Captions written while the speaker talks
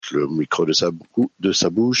le micro de sa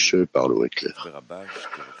bouche par l'eau éclair.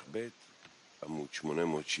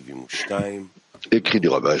 Écrit du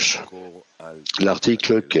Rabash.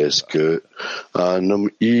 L'article qu'est-ce que un homme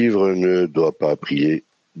ivre ne doit pas prier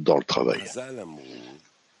dans le travail.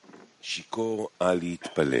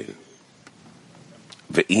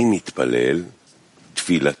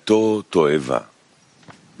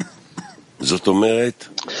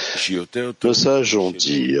 Nos sages ont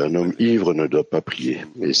dit, un homme ivre ne doit pas prier,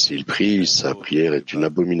 et s'il prie, sa prière est une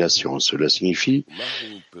abomination. Cela signifie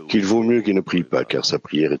qu'il vaut mieux qu'il ne prie pas, car sa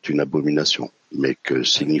prière est une abomination. Mais que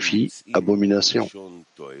signifie abomination?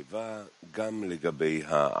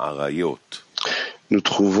 Nous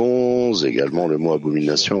trouvons également le mot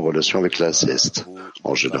abomination en relation avec l'inceste.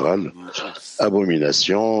 En général,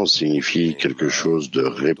 abomination signifie quelque chose de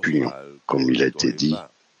répugnant. Comme il a été dit,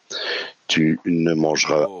 tu ne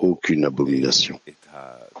mangeras aucune abomination.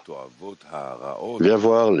 Viens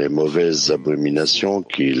voir les mauvaises abominations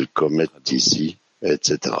qu'ils commettent ici,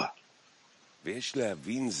 etc.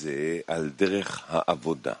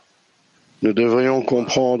 Nous devrions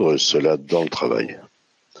comprendre cela dans le travail.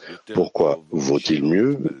 Pourquoi vaut-il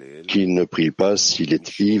mieux qu'il ne prie pas s'il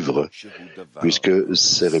est ivre, puisque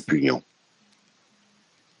c'est répugnant?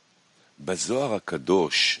 Le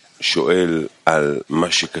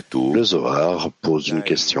Zohar pose une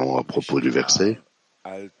question à propos du verset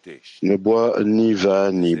 « Ne bois ni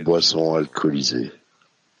vin ni boisson alcoolisée ».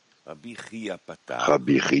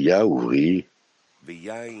 Rabbi Ria ouvrit «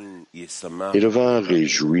 Et le vin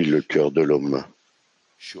réjouit le cœur de l'homme ».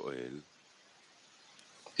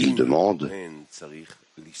 Il demande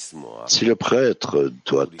si le prêtre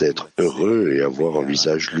doit être heureux et avoir un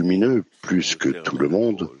visage lumineux plus que tout le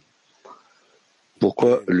monde,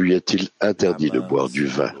 pourquoi lui est-il interdit de boire du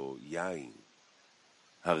vin,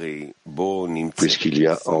 puisqu'il y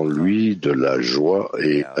a en lui de la joie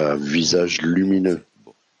et un visage lumineux?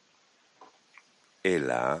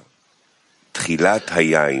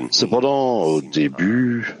 Cependant, au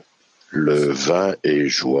début, le vin est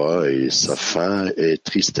joie et sa fin est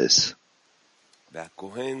tristesse. Et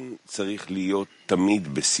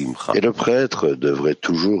le prêtre devrait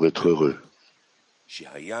toujours être heureux.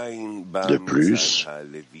 De plus,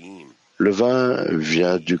 le vin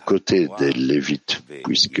vient du côté des Lévites,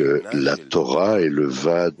 puisque la Torah et le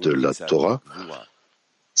vin de la Torah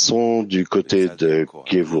sont du côté de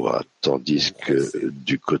Gevura, tandis que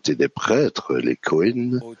du côté des prêtres, les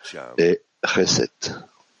Kohen, est Chesed.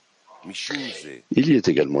 Il y est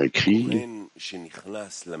également écrit «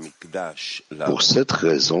 Pour cette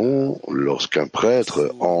raison, lorsqu'un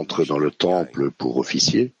prêtre entre dans le temple pour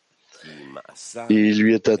officier, il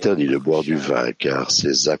lui est interdit de boire du vin, car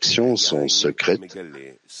ses actions sont secrètes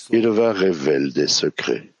et le vin révèle des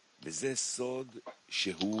secrets.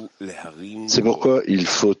 C'est pourquoi il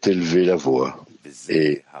faut élever la voix,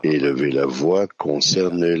 et élever la voix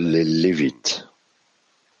concerne les Lévites. »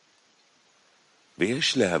 Nous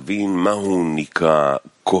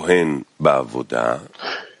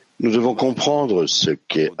devons comprendre ce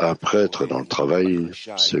qu'est un prêtre dans le travail,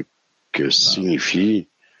 ce que signifie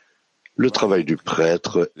le travail du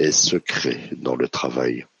prêtre est secret dans le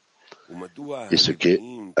travail, et ce qu'est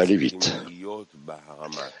un lévite.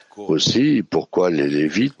 Aussi, pourquoi les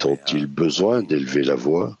lévites ont-ils besoin d'élever la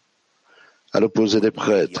voix à l'opposé des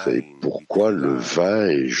prêtres, et pourquoi le vin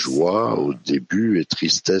est joie au début et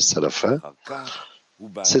tristesse à la fin?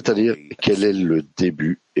 C'est-à-dire, quel est le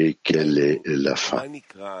début et quelle est la fin?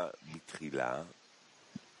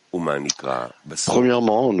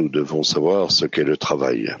 Premièrement, nous devons savoir ce qu'est le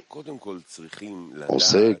travail. On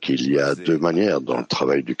sait qu'il y a deux manières dans le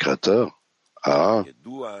travail du Créateur. A.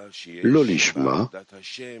 L'olishma,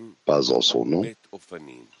 pas en son nom.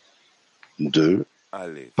 2.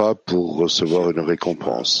 Pas pour recevoir une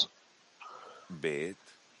récompense.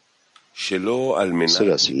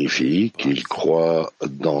 Cela signifie qu'il croit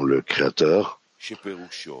dans le Créateur,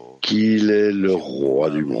 qu'il est le roi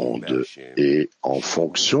du monde, et en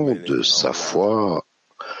fonction de sa foi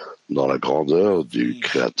dans la grandeur du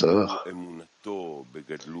Créateur,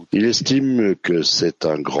 il estime que c'est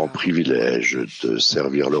un grand privilège de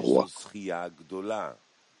servir le roi.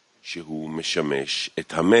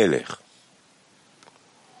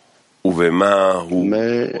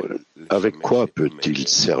 Mais avec quoi peut-il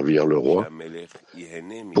servir le roi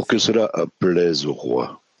pour que cela plaise au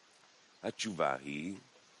roi?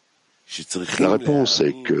 La réponse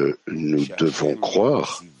est que nous devons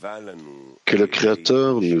croire que le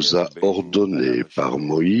Créateur nous a ordonné par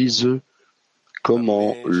Moïse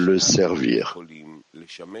comment le servir.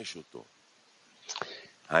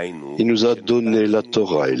 Il nous a donné la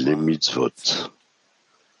Torah et les mitzvot.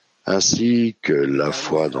 ainsi que la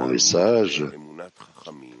foi dans les sages,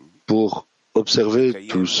 pour observer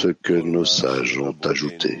tout ce que nos sages ont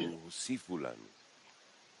ajouté.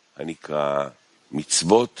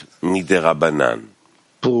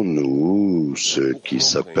 Pour nous, ce qui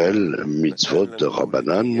s'appelle mitzvot de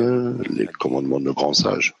Rabbanan, les commandements de grands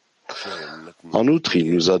sages. En outre,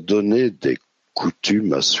 il nous a donné des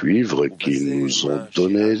coutumes à suivre qui nous ont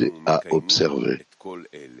donné à observer.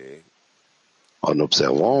 En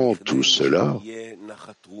observant tout cela,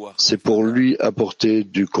 c'est pour lui apporter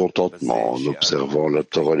du contentement en observant la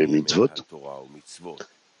Torah et les mitzvot,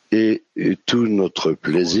 et tout notre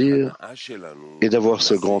plaisir est d'avoir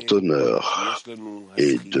ce grand honneur,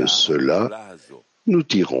 et de cela, nous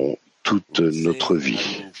tirons toute notre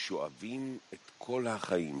vie.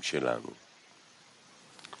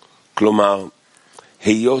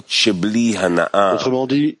 Autrement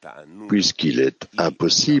dit, puisqu'il est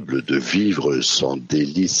impossible de vivre sans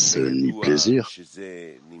délices ni plaisir,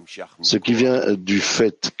 ce qui vient du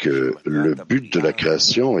fait que le but de la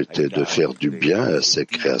création était de faire du bien à ces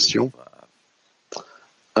créations,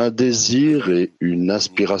 un désir et une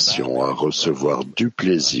aspiration à recevoir du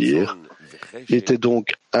plaisir étaient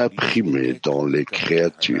donc imprimés dans les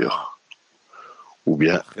créatures, ou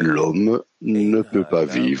bien l'homme ne peut pas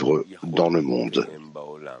vivre dans le monde.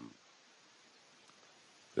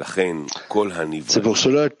 C'est pour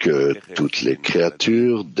cela que toutes les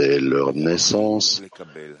créatures, dès leur naissance,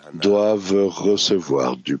 doivent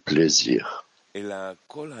recevoir du plaisir. La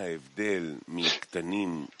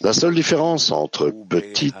seule différence entre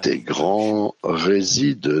petit et grand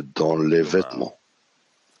réside dans les vêtements.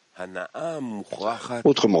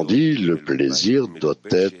 Autrement dit, le plaisir doit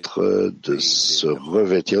être de se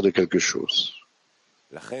revêtir de quelque chose.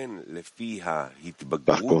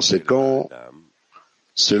 Par conséquent,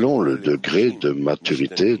 selon le degré de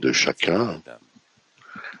maturité de chacun,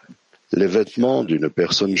 les vêtements d'une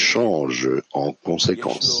personne changent en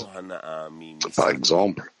conséquence. Par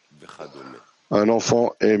exemple, un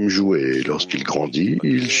enfant aime jouer et lorsqu'il grandit,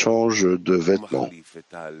 il change de vêtements.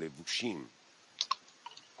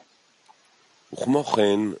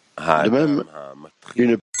 De même,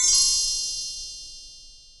 une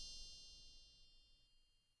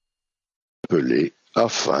appelée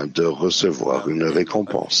afin de recevoir une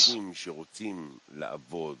récompense.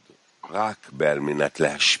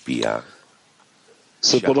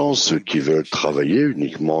 Cependant, ceux qui veulent travailler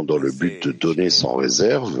uniquement dans le but de donner sans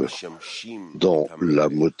réserve, dont la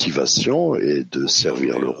motivation est de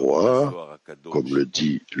servir le roi, comme le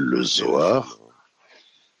dit le Zohar,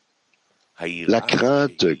 la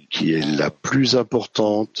crainte qui est la plus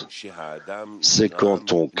importante, c'est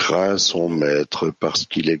quand on craint son maître parce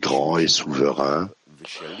qu'il est grand et souverain,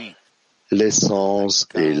 l'essence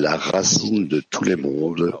et la racine de tous les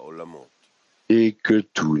mondes, et que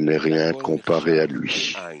tout n'est rien comparé à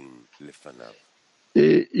lui.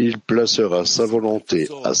 Et il placera sa volonté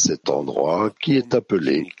à cet endroit qui est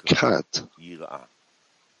appelé crainte.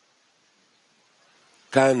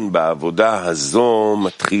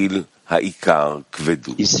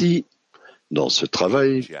 Ici, dans ce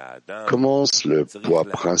travail, commence le poids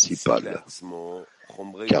principal,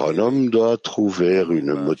 car un homme doit trouver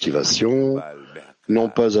une motivation, non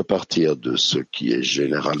pas à partir de ce qui est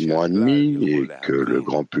généralement admis et que le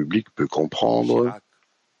grand public peut comprendre,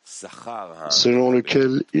 selon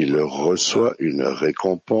lequel il reçoit une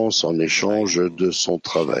récompense en échange de son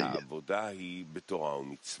travail.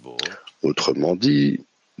 Autrement dit,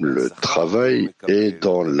 le travail est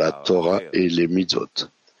dans la Torah et les mitzvot,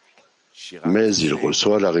 mais il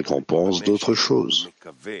reçoit la récompense d'autre chose.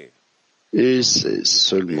 Et c'est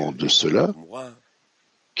seulement de cela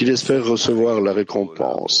qu'il espère recevoir la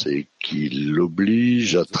récompense et qui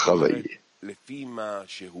l'oblige à travailler.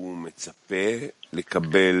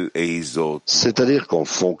 C'est-à-dire qu'en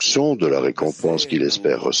fonction de la récompense qu'il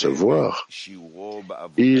espère recevoir,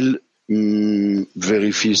 il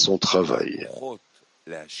vérifie son travail,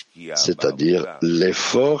 c'est-à-dire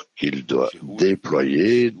l'effort qu'il doit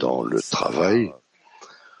déployer dans le travail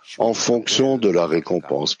en fonction de la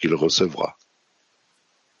récompense qu'il recevra.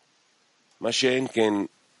 Mais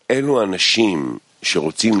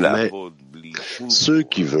ceux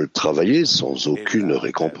qui veulent travailler sans aucune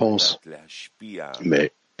récompense,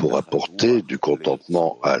 mais pour apporter du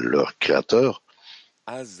contentement à leur Créateur,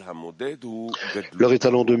 leur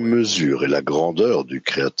étalon de mesure est la grandeur du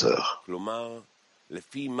Créateur.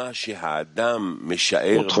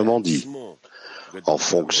 Autrement dit, en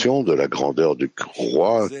fonction de la grandeur du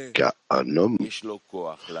roi qu'a un homme,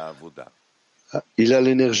 il a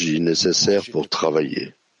l'énergie nécessaire pour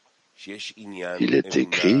travailler. Il est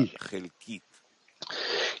écrit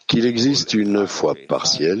qu'il existe une foi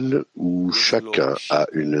partielle où chacun a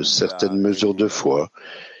une certaine mesure de foi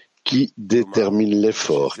qui détermine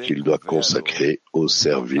l'effort qu'il doit consacrer au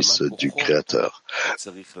service du Créateur.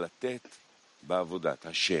 C'est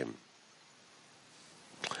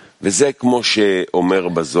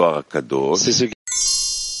ce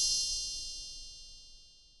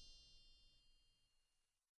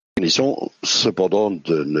condition, cependant,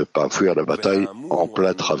 de ne pas fuir la bataille en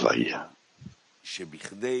plein travail.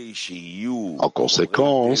 En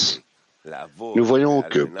conséquence, nous voyons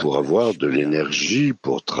que pour avoir de l'énergie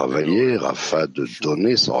pour travailler afin de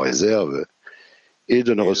donner sans réserve et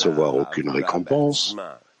de ne recevoir aucune récompense,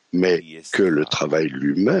 mais que le travail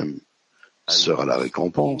lui-même sera la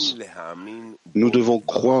récompense, nous devons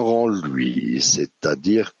croire en lui,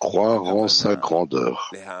 c'est-à-dire croire en sa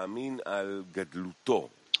grandeur.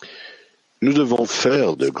 Nous devons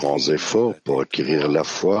faire de grands efforts pour acquérir la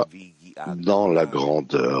foi dans la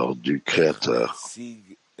grandeur du Créateur.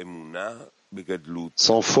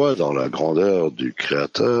 Sans foi dans la grandeur du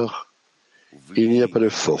Créateur, il n'y a pas de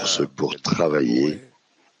force pour travailler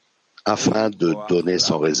afin de donner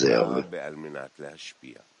sans réserve.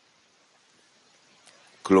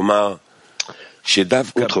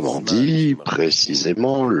 Autrement dit,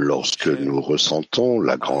 précisément lorsque nous ressentons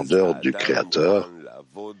la grandeur du Créateur,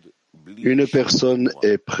 une personne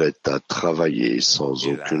est prête à travailler sans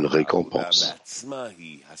aucune récompense.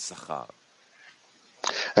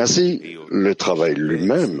 Ainsi, le travail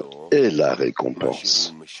lui-même est la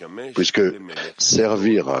récompense, puisque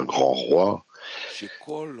servir un grand roi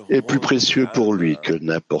est plus précieux pour lui que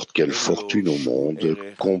n'importe quelle fortune au monde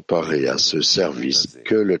comparé à ce service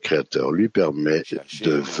que le Créateur lui permet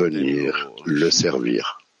de venir le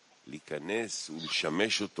servir.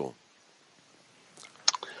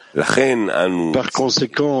 Par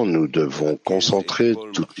conséquent, nous devons concentrer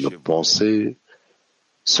toutes nos pensées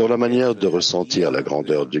sur la manière de ressentir la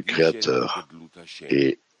grandeur du Créateur,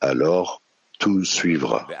 et alors tout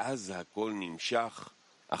suivra.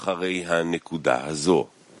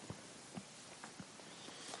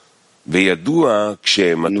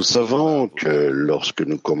 Nous savons que lorsque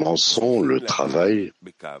nous commençons le travail,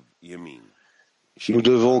 nous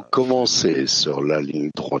devons commencer sur la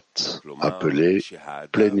ligne droite, appelée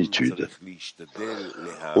plénitude.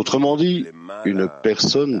 Autrement dit, une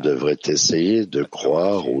personne devrait essayer de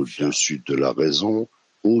croire au-dessus de la raison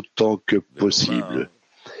autant que possible,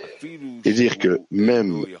 et dire que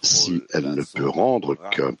même si elle ne peut rendre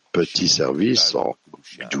qu'un petit service en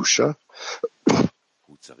Kedusha,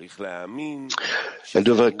 elle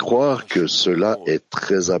devrait croire que cela est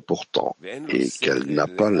très important et qu'elle n'a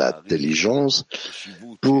pas l'intelligence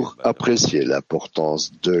pour apprécier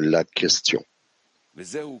l'importance de la question.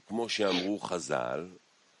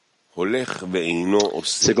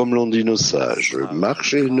 C'est comme l'ont dit nos sages,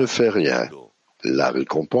 marcher ne fait rien. La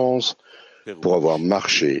récompense pour avoir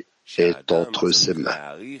marché est entre ses mains.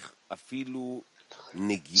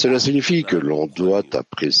 Cela signifie que l'on doit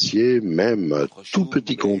apprécier même un tout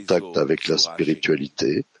petit contact avec la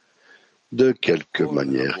spiritualité, de quelque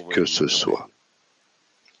manière que ce soit.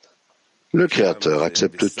 Le Créateur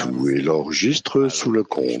accepte tout et l'enregistre sous le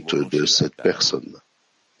compte de cette personne.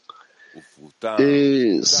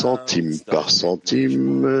 Et centime par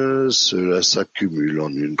centime, cela s'accumule en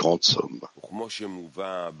une grande somme.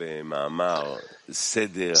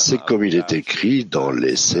 C'est comme il est écrit dans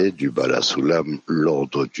l'essai du Bala Sulam,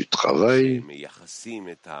 l'ordre du travail,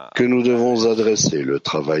 que nous devons adresser le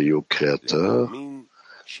travail au Créateur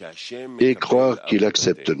et croire qu'il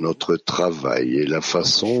accepte notre travail et la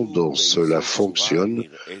façon dont cela fonctionne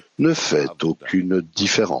ne fait aucune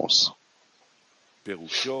différence.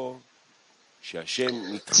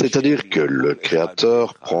 C'est-à-dire que le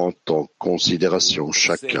Créateur prend en considération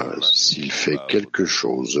chacun s'il fait quelque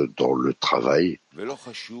chose dans le travail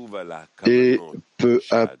et peu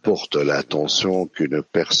importe l'intention qu'une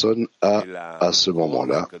personne a à ce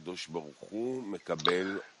moment-là,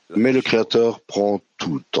 mais le Créateur prend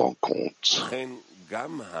tout en compte.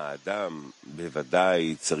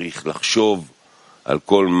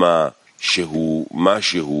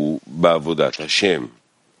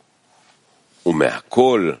 Pour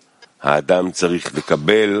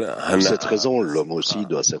cette raison, l'homme aussi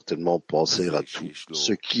doit certainement penser à tout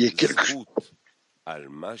ce qui est quelque chose.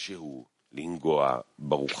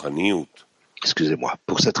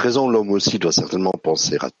 Pour cette raison, l'homme aussi doit certainement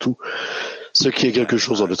penser à tout ce qui est quelque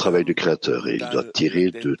chose dans le travail du Créateur, et il doit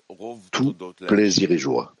tirer de tout plaisir et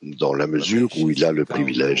joie, dans la mesure où il a le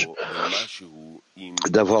privilège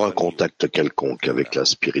d'avoir un contact quelconque avec la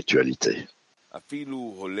spiritualité.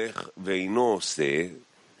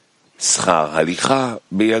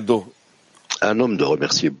 Un homme doit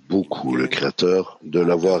remercier beaucoup le Créateur de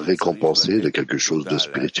l'avoir récompensé de quelque chose de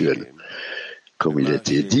spirituel. Comme il a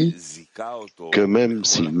été dit, que même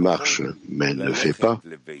s'il marche mais ne fait pas,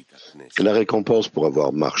 la récompense pour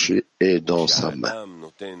avoir marché est dans sa main.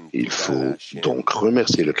 Il faut donc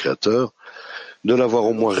remercier le Créateur de l'avoir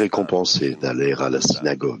au moins récompensé d'aller à la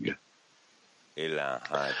synagogue.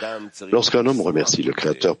 Lorsqu'un homme remercie le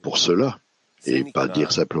Créateur pour cela, et pas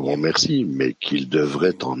dire simplement merci, mais qu'il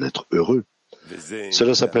devrait en être heureux,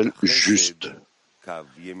 cela s'appelle juste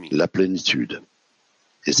la plénitude.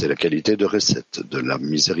 Et c'est la qualité de recette de la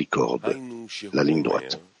miséricorde, la ligne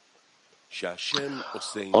droite.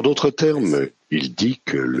 En d'autres termes, il dit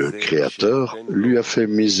que le Créateur lui a fait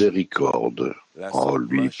miséricorde en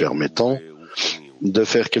lui permettant de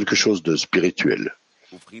faire quelque chose de spirituel.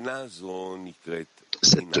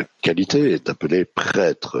 Cette qualité est appelée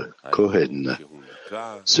prêtre, Kohen,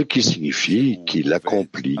 ce qui signifie qu'il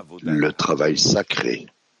accomplit le travail sacré.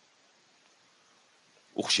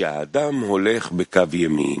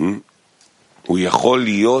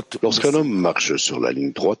 Lorsqu'un homme marche sur la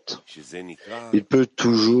ligne droite, il peut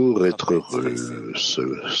toujours être heureux,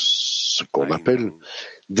 ce qu'on appelle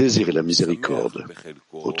désirer la miséricorde.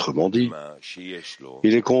 Autrement dit,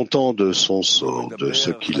 il est content de son sort, de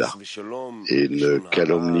ce qu'il a, et ne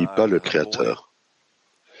calomnie pas le Créateur.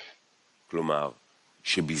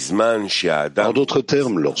 En d'autres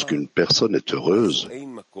termes, lorsqu'une personne est heureuse,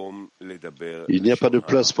 il n'y a pas de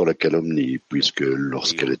place pour la calomnie, puisque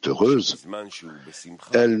lorsqu'elle est heureuse,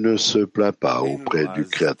 elle ne se plaint pas auprès du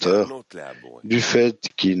Créateur du fait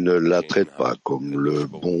qu'il ne la traite pas comme le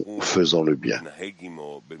bon faisant le bien.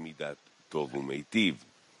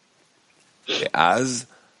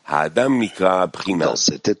 Dans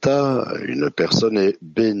cet état, une personne est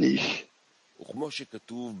bénie.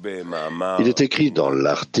 Il est écrit dans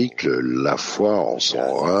l'article La foi en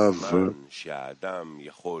son rave,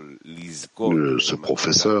 ce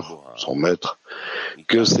professeur, son maître,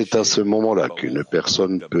 que c'est à ce moment-là qu'une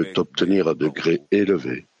personne peut obtenir un degré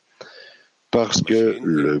élevé, parce que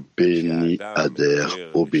le béni adhère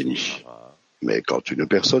au béni. Mais quand une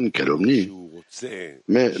personne calomnie,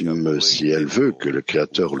 même si elle veut que le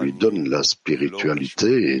Créateur lui donne la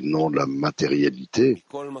spiritualité et non la matérialité,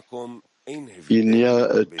 il n'y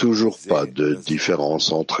a toujours pas de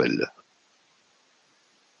différence entre elles.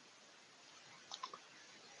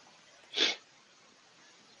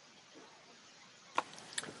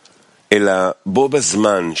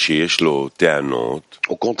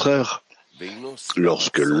 Au contraire,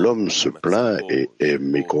 lorsque l'homme se plaint et est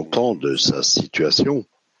mécontent de sa situation,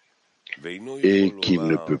 et qu'il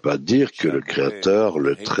ne peut pas dire que le Créateur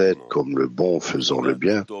le traite comme le bon faisant le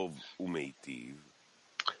bien,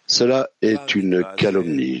 cela est une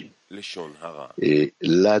calomnie, et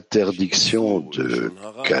l'interdiction de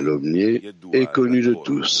calomnier est connue de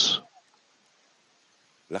tous.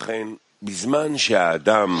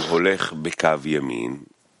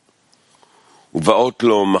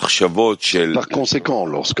 Par conséquent,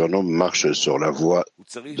 lorsqu'un homme marche sur la voie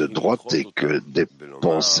de droite et que des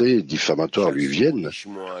pensées diffamatoires lui viennent,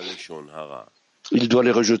 il doit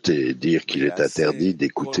les rejeter et dire qu'il est interdit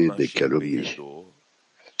d'écouter des calomnies.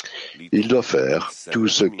 Il doit faire tout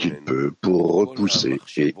ce qu'il peut pour repousser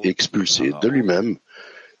et expulser de lui-même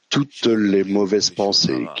toutes les mauvaises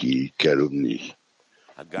pensées qui calomnient.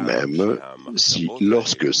 Même si,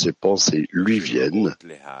 lorsque ces pensées lui viennent,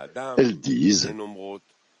 elles disent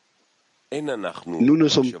 « Nous ne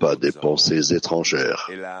sommes pas des pensées étrangères.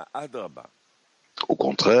 Au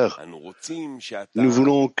contraire, nous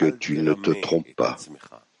voulons que tu ne te trompes pas,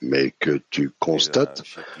 mais que tu constates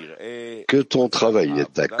que ton travail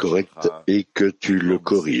est incorrect et que tu le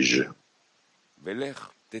corriges. »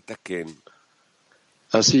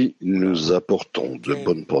 Ainsi, nous apportons de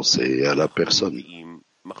bonnes pensées à la personne.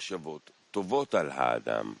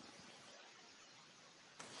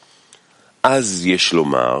 À ce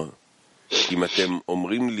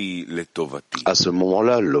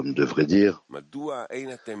moment-là, l'homme devrait dire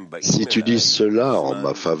 « Si tu dis cela en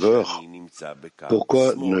ma faveur,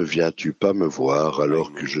 pourquoi ne viens-tu pas me voir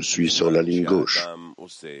alors que je suis sur la ligne gauche ?»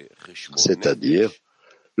 C'est-à-dire,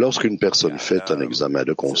 lorsqu'une personne fait un examen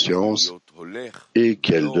de conscience et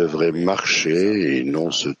qu'elle devrait marcher et non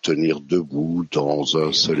se tenir debout dans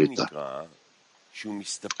un seul état.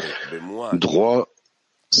 Droit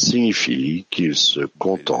signifie qu'il se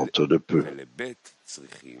contente de peu.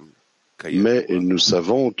 Mais nous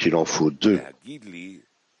savons qu'il en faut deux,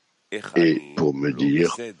 et pour me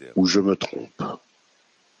dire où je me trompe.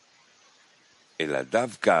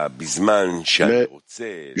 Mais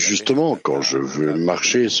justement, quand je veux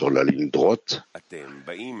marcher sur la ligne droite,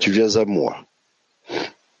 tu viens à moi.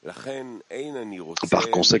 Par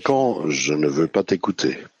conséquent, je ne veux pas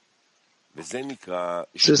t'écouter.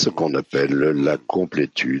 C'est ce qu'on appelle la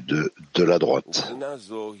complétude de la droite.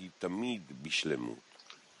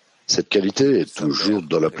 Cette qualité est toujours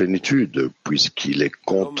dans la plénitude, puisqu'il est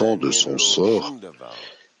content de son sort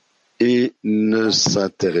et ne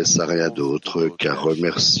s'intéresse à rien d'autre qu'à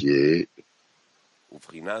remercier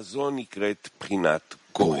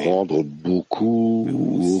pour rendre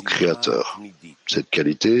beaucoup au Créateur. Cette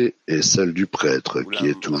qualité est celle du prêtre qui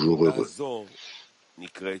est toujours heureux.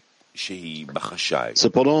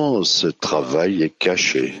 Cependant, ce travail est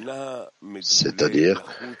caché, c'est-à-dire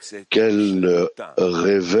qu'elle ne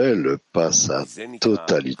révèle pas sa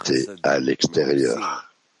totalité à l'extérieur.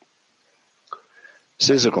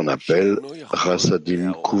 C'est ce qu'on appelle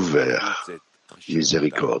Chassadim couvert,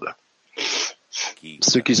 miséricorde.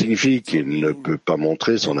 Ce qui signifie qu'il ne peut pas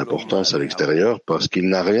montrer son importance à l'extérieur parce qu'il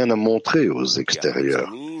n'a rien à montrer aux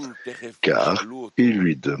extérieurs, car ils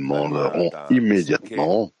lui demanderont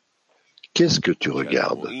immédiatement « Qu'est-ce que tu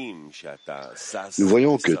regardes ?» Nous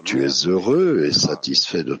voyons que tu es heureux et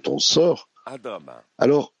satisfait de ton sort,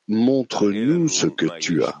 alors montre-nous ce que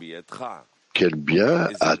tu as. Quel bien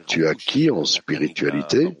as-tu acquis en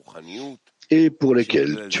spiritualité et pour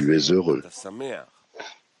lesquels tu es heureux?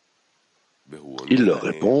 Il leur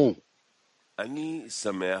répond,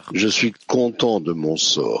 « Je suis content de mon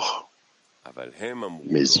sort. »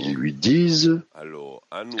 Mais ils lui disent,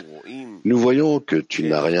 « Nous voyons que tu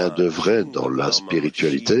n'as rien de vrai dans la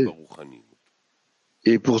spiritualité,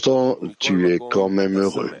 et pourtant tu es quand même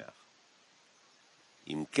heureux.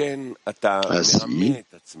 Ainsi,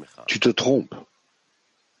 tu te trompes.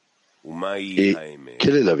 Et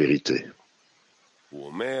quelle est la vérité ? »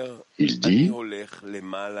 Il dit, «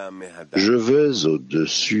 Je vais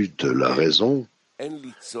au-dessus de la raison.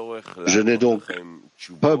 Je n'ai donc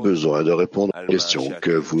pas besoin de répondre aux questions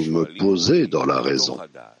que vous me posez dans la raison.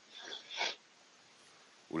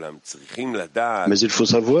 Mais il faut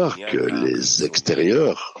savoir que les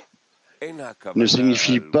extérieurs ne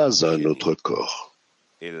signifient pas un autre corps.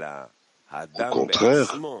 Au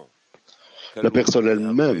contraire, la personne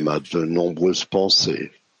elle-même a de nombreuses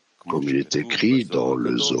pensées. Comme il est écrit dans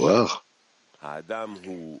le Zohar,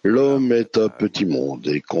 l'homme est un petit monde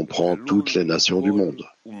et comprend toutes les nations du monde.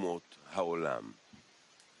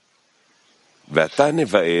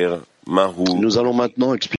 Nous allons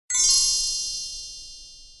maintenant expliquer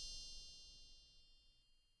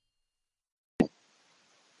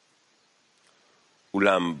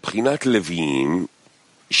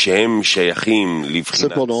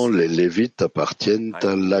Cependant, les Lévites appartiennent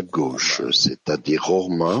à la gauche, c'est-à-dire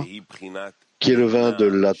Horma, qui est le vin de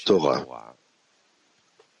la Torah.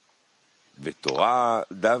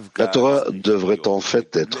 La Torah devrait en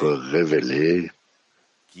fait être révélée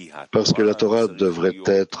parce que la Torah devrait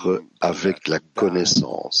être avec la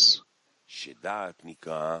connaissance.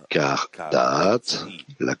 Car Da'at,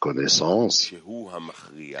 la connaissance,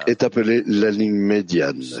 est appelée la ligne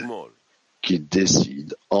médiane qui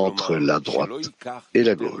décide entre la droite et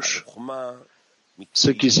la gauche, ce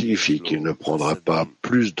qui signifie qu'il ne prendra pas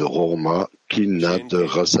plus de Horma qu'il n'a de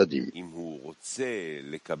Chassadim.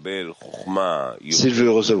 S'il veut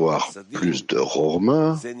recevoir plus de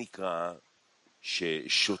Horma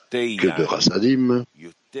que de Chassadim,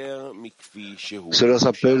 cela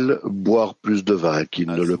s'appelle boire plus de vin qu'il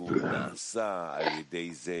ne le peut.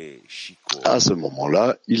 À ce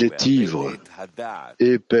moment-là, il est ivre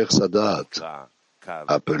et perd sa date,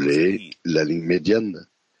 appelée la ligne médiane,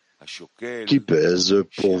 qui pèse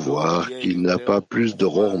pour voir qu'il n'a pas plus de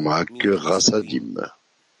Horma que Chassadim.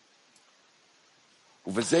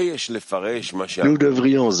 Nous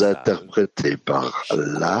devrions interpréter par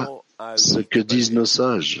là ce que disent nos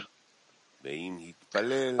sages.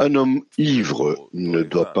 Un homme ivre ne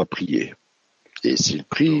doit pas prier, et s'il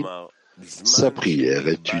prie, sa prière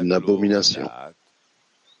est une abomination.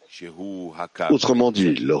 Autrement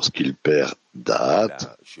dit, lorsqu'il perd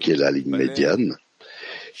Da'at, qui est la ligne médiane,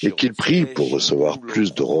 et qu'il prie pour recevoir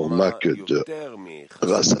plus de Horma que de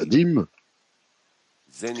Chassadim,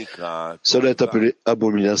 cela est appelé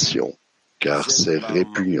abomination, car c'est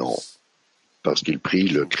répugnant, parce qu'il prie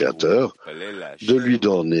le Créateur de lui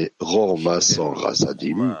donner Horma sans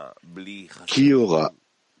Chassadim, qui ira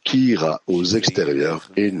aux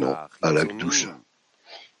extérieurs et non à la Kedusha.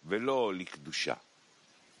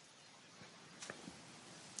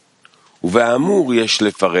 En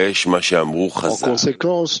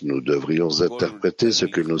conséquence, nous devrions interpréter ce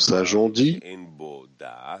que nos sages ont dit.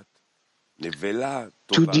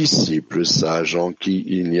 Tout disciple sage en qui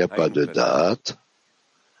il n'y a pas de Da'at,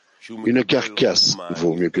 une carcasse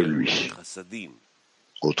vaut mieux que lui.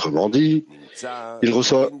 Autrement dit, il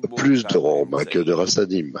reçoit plus de Horma que de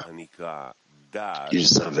Rasadim. Il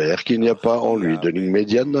s'avère qu'il n'y a pas en lui de ligne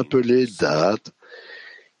médiane appelée Da'at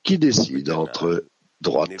qui décide entre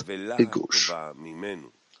droite et gauche.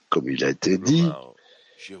 Comme il a été dit,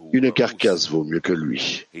 une carcasse vaut mieux que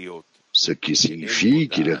lui, ce qui signifie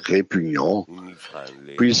qu'il est répugnant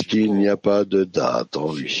puisqu'il n'y a pas de Da'at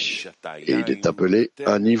en lui. Et il est appelé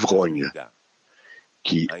un ivrogne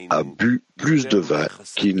qui a bu plus de vin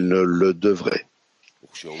qu'il ne le devrait,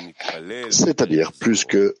 c'est-à-dire plus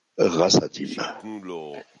que Rasadim.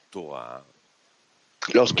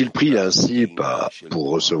 Lorsqu'il prie ainsi pour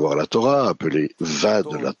recevoir la Torah, appelée vin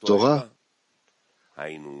de la Torah,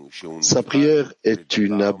 sa prière est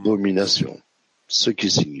une abomination, ce qui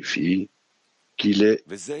signifie qu'il est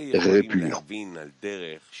répugnant.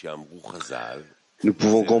 Nous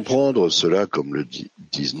pouvons comprendre cela comme le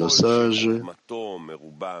disent nos sages.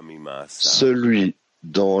 Celui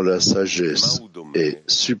dont la sagesse est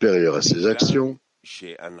supérieure à ses actions,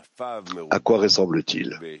 à quoi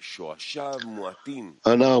ressemble-t-il?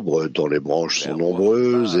 Un arbre dont les branches sont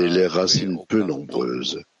nombreuses et les racines peu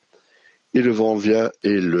nombreuses, et le vent vient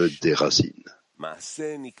et le déracine.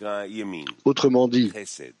 Autrement dit,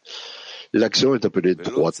 l'action est appelée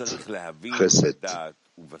droite, chesed.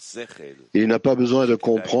 Il n'a pas besoin de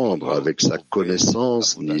comprendre avec sa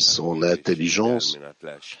connaissance ni son intelligence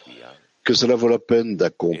que cela vaut la peine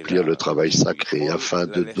d'accomplir le travail sacré afin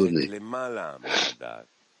de donner.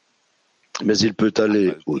 Mais il peut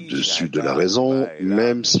aller au-dessus de la raison,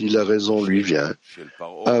 même si la raison lui vient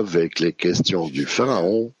avec les questions du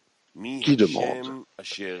Pharaon qui demande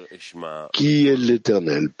 « Qui est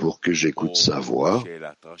l'Éternel pour que j'écoute sa voix ?»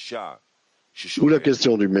 ou la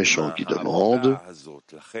question du méchant qui demande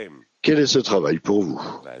 « Quel est ce travail pour vous ?»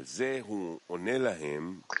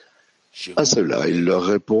 À cela, il leur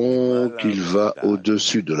répond qu'il va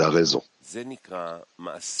au-dessus de la raison.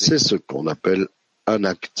 C'est ce qu'on appelle un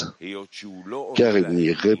acte, car il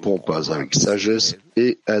n'y répond pas avec sagesse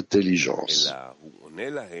et intelligence.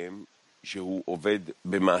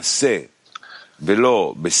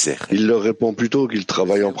 Il leur répond plutôt qu'il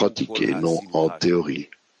travaille en pratique et non en théorie.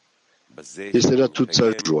 Et c'est là toute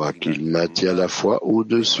sa joie qu'il maintient la foi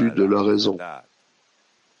au-dessus de la raison.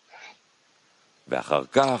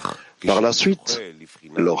 Par la suite,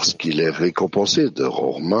 lorsqu'il est récompensé de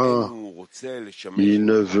Horma, il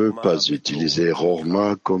ne veut pas utiliser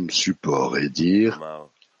Horma comme support et dire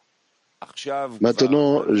 «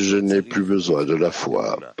 Maintenant, je n'ai plus besoin de la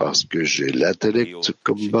foi parce que j'ai l'intellect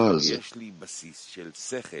comme base. »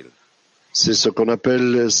 C'est ce qu'on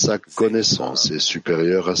appelle sa connaissance est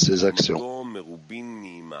supérieure à ses actions.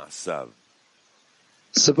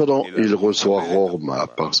 Cependant, il reçoit Horma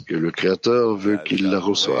parce que le Créateur veut qu'il la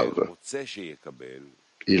reçoive.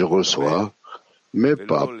 Il reçoit, mais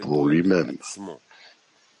pas pour lui-même.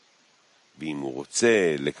 S'il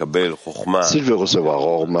veut recevoir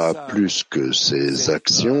Horma plus que ses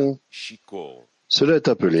actions, cela est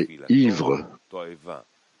appelé ivre,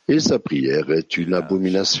 et sa prière est une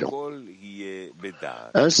abomination.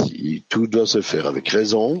 Ainsi, tout doit se faire avec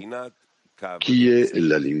raison, qui est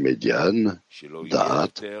la ligne médiane, Da'at,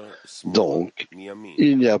 donc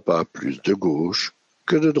il n'y a pas plus de gauche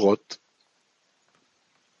que de droite.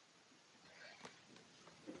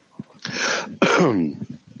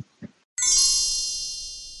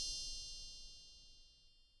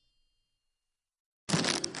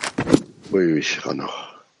 Oui, Rano.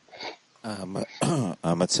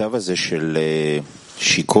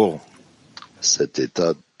 Cet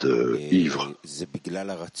état de ivre,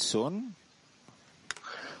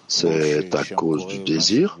 c'est à cause du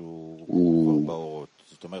désir ou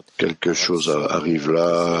quelque chose arrive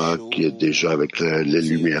là qui est déjà avec les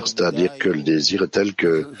lumières, c'est-à-dire que le désir est tel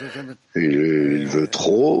que il veut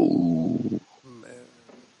trop ou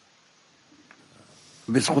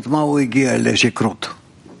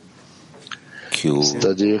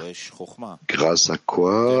c'est-à-dire grâce à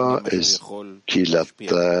quoi est-ce qu'il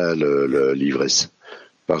atteint l'ivresse?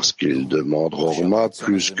 Parce qu'il demande Horma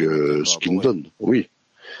plus que ce qu'il nous donne, oui.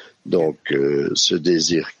 Donc, ce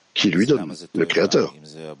désir qui lui donne, le Créateur.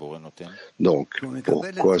 Donc,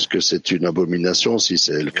 pourquoi est-ce que c'est une abomination si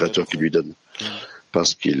c'est le Créateur qui lui donne?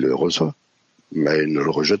 Parce qu'il le reçoit, mais il ne le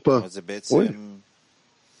rejette pas. Oui.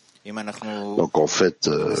 Donc, en fait,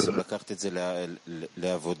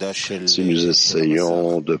 si nous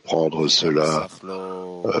essayons de prendre cela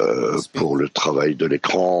pour le travail de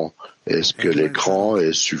l'écran, est-ce que l'écran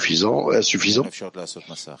est suffisant?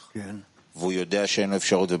 Il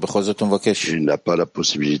n'a pas la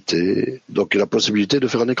possibilité, donc il a la possibilité de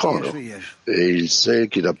faire un écran alors. Et il sait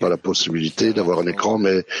qu'il n'a pas la possibilité d'avoir un écran,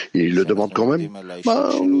 mais il le demande quand même.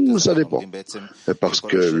 Ça dépend. Parce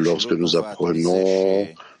que lorsque nous apprenons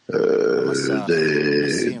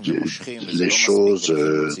les choses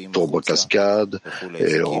tombent en cascade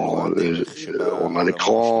et on a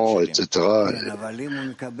l'écran, etc.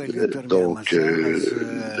 Donc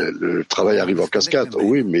le travail arrive en cascade.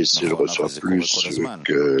 Oui, mais s'il reçoit plus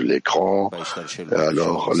que l'écran,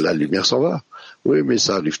 alors la lumière s'en va. Oui, mais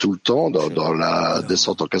ça arrive tout le temps dans la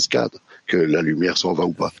descente en cascade, que la lumière s'en va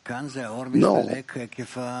ou pas. Non.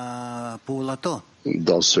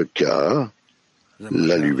 Dans ce cas,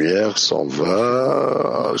 la lumière s'en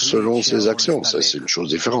va selon ses actions. Ça, c'est une chose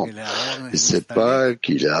différente. C'est pas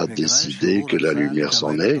qu'il a décidé que la lumière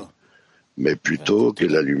s'en est, mais plutôt que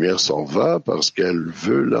la lumière s'en va parce qu'elle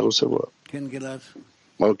veut la recevoir.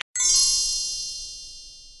 Okay.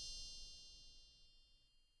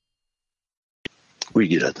 Oui,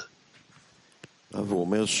 Gilad. On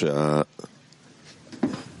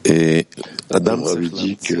lui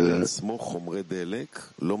dit que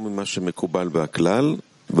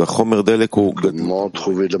comment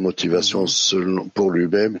trouver de la motivation pour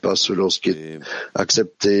lui-même, pas selon ce qui est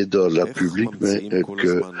accepté dans la public, mais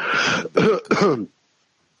que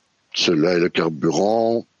cela est le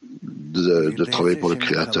carburant de travailler pour le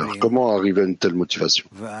Créateur. Comment arriver à une telle motivation?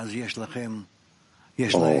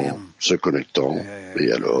 En se connectant,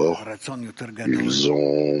 et alors ils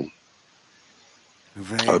ont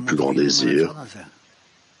un plus grand désir,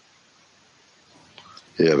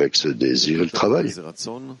 et avec ce désir, ils travaillent.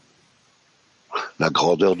 La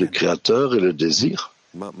grandeur du Créateur et le désir.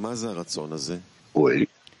 Oui.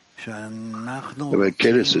 Mais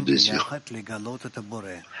quel est ce désir?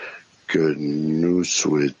 Que nous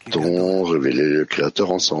souhaitons révéler le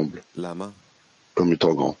Créateur ensemble, comme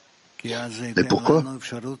étant grand. Et pourquoi?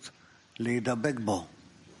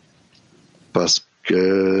 Parce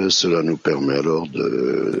que cela nous permet alors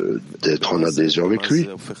d'être en adhésion avec lui.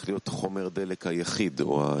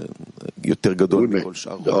 Oui, mais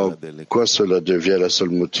en quoi cela devient la seule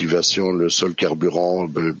motivation, le seul carburant,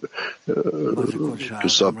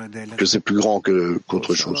 que c'est plus grand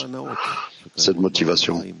qu'autre chose, cette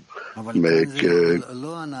motivation. Mais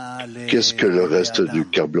qu'est-ce que le reste du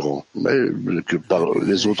carburant? Mais que par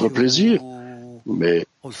les autres plaisirs. Mais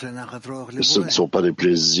ce ne sont pas des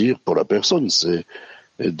plaisirs pour la personne, c'est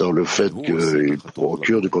dans le fait qu'il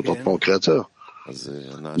procure du contentement créateur.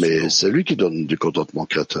 Mais c'est lui qui donne du contentement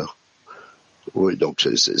créateur. Oui, donc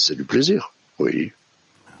c'est du plaisir, oui.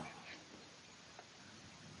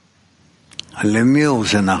 À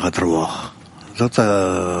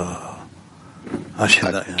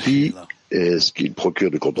qui est-ce qu'il procure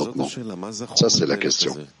du contentement? Ça, c'est la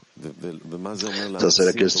question. Ça, c'est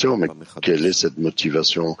la question, mais quelle est cette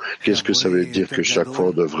motivation? Qu'est-ce que ça veut dire que chaque fois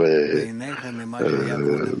on devrait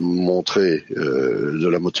montrer de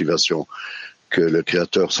la motivation, que le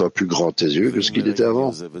Créateur soit plus grand à tes yeux que ce qu'il était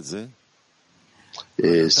avant?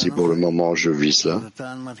 Et si pour le moment je vis cela,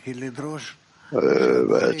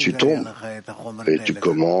 tu tombes et tu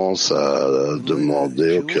commences à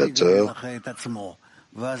demander au Créateur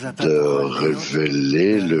de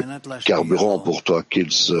révéler le carburant pour toi,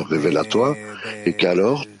 qu'il se révèle à toi, et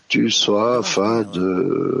qu'alors tu sois afin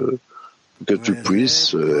que tu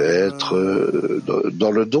puisses être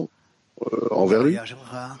dans le don envers lui.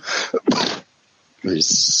 Mais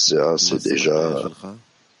ça, c'est déjà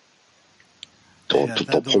ton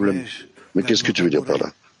problème. Mais qu'est-ce que tu veux dire par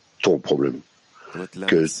là? Ton problème.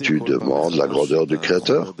 Que tu demandes la grandeur du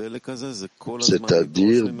Créateur,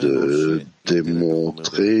 c'est-à-dire de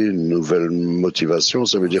démontrer une nouvelle motivation.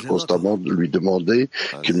 Ça veut dire constamment lui demander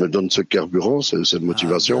qu'il me donne ce carburant, cette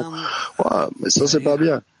motivation. Ouais, mais ça, c'est pas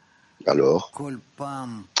bien. Alors,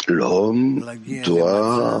 l'homme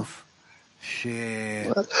doit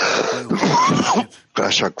à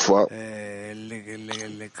chaque fois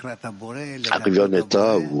arriver à un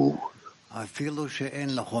état où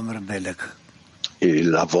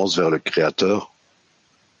il avance vers le Créateur,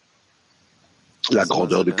 la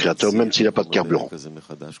grandeur du Créateur, même s'il n'y a pas de carburant.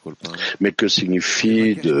 Mais que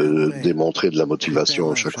signifie de démontrer de la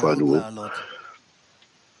motivation chaque fois à nouveau?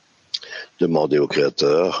 Demander au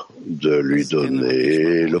Créateur de lui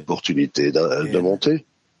donner l'opportunité de monter.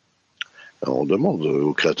 On demande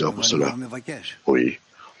au Créateur pour cela. Oui.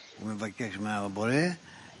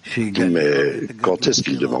 Mais quand est-ce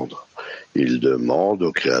qu'il demande? Il demande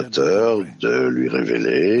au Créateur de lui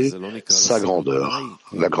révéler sa grandeur,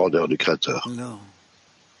 la grandeur du Créateur.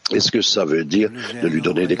 Est-ce que ça veut dire de lui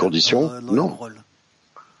donner des conditions? Non.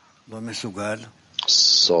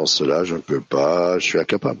 Sans cela, je ne peux pas, je suis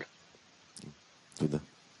incapable.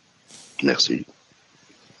 Merci.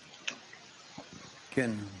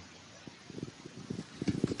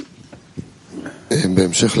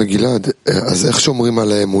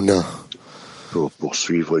 Pour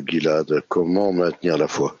poursuivre Gilad, comment maintenir la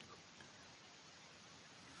foi?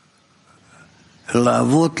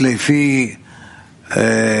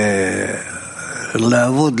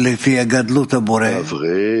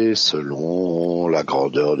 Œuvrer selon la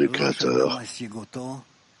grandeur du Créateur.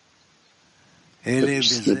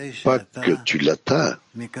 Ce n'est pas que tu l'atteins,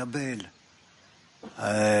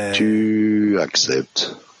 tu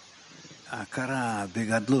acceptes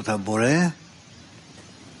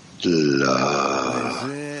la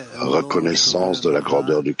reconnaissance de la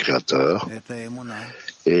grandeur du Créateur,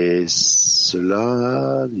 et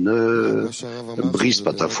cela ne brise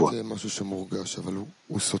pas ta foi.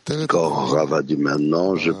 Quand Rav a dit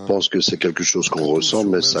maintenant, je pense que c'est quelque chose qu'on ressent,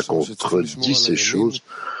 mais ça contredit ces choses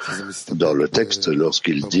dans le texte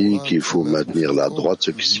lorsqu'il dit qu'il faut maintenir la droite, ce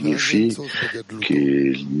qui signifie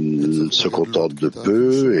qu'il se contente de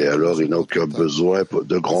peu et alors il n'a aucun besoin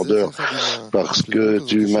de grandeur parce que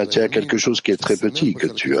tu maintiens quelque chose qui est très petit que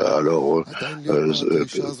tu as. Alors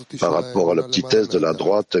par rapport à la petitesse de la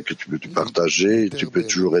droite que tu peux partager, tu peux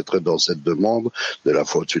toujours être dans cette demande de la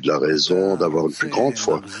foi au-dessus de la raison, d'avoir une plus grande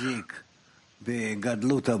foi.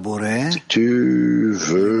 Si tu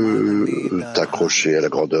veux t'accrocher à la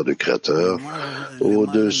grandeur du Créateur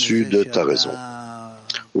au-dessus de ta raison,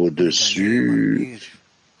 au-dessus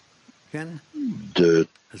de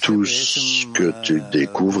tout ce que tu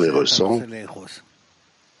découvres et ressens,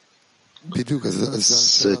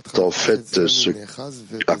 c'est en fait ce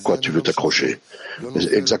à quoi tu veux t'accrocher.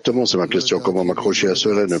 Exactement, c'est ma question. Comment m'accrocher à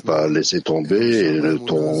cela, ne pas laisser tomber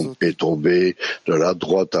et tomber de la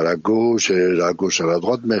droite à la gauche et de la gauche à la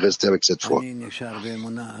droite, mais rester avec cette foi.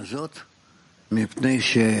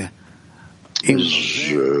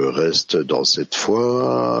 Je reste dans cette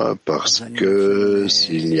foi parce que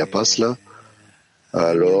s'il n'y a pas cela,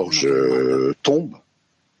 alors je tombe.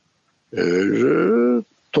 Je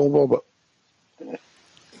tombe en bas.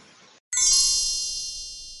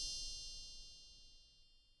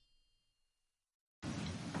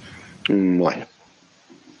 Ouais.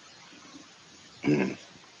 Bonjour.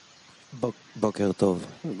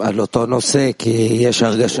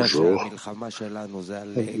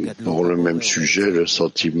 Pour le même sujet, le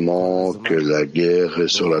sentiment que la guerre est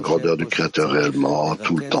sur la grandeur du Créateur réellement,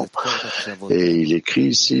 tout le temps. Et il écrit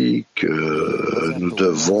ici que nous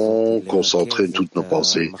devons concentrer toutes nos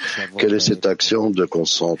pensées. Quelle est cette action de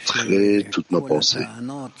concentrer toutes nos pensées?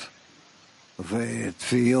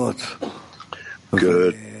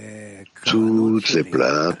 Que toutes les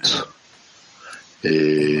plaintes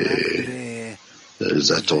et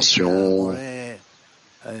les attentions,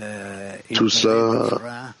 tout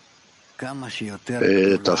cela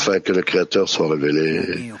est afin que le Créateur soit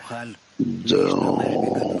révélé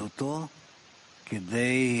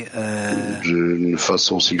d'une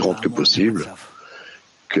façon si grande que possible,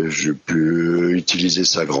 que je peux utiliser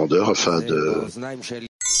sa grandeur afin de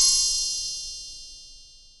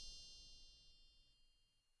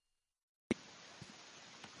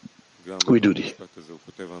Oui, Doudi.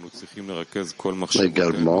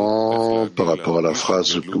 Également, par rapport à la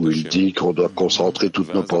phrase où il dit qu'on doit concentrer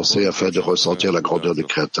toutes nos pensées afin de ressentir la grandeur du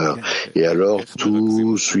Créateur. Et alors,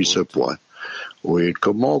 tout suit ce point. Oui,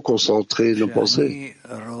 comment concentrer nos pensées?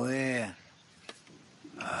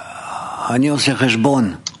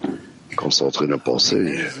 Concentrer nos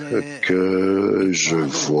pensées, que je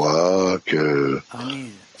vois que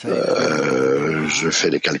je fais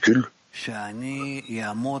des calculs.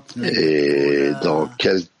 Et dans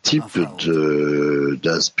quel type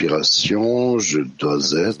d'inspiration je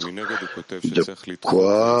dois être, de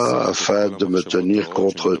quoi, afin de me tenir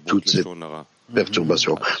contre toutes ces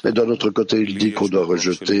perturbations. Mais d'un autre côté, il dit qu'on doit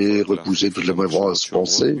repousser toutes les mauvaises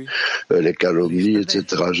pensées, les calomnies, etc.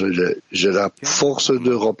 J'ai la force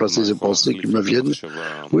de remplacer ces pensées qui me viennent.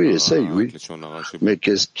 Oui, essaye, oui. Mais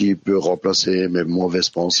qu'est-ce qui peut remplacer mes mauvaises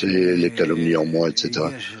pensées, les calomnies en moi, etc.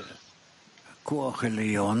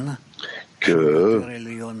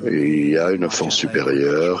 qu'il y a une force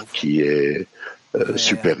supérieure qui est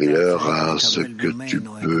supérieure à ce que tu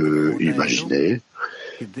peux imaginer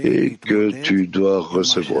et que tu dois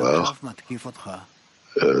recevoir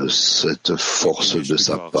cette force de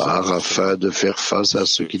sa part afin de faire face à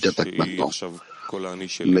ceux qui t'attaquent maintenant.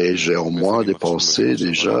 Mais j'ai en moi des pensées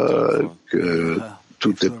déjà que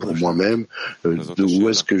tout est pour moi-même, d'où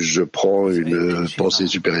est-ce que je prends une pensée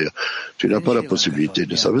supérieure? Tu n'as pas la possibilité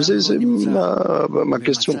de savoir. C'est ma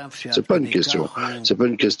question. C'est pas une question. C'est pas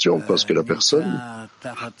une question parce que la personne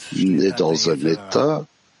est dans un état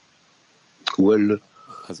où elle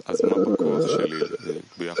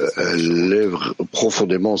est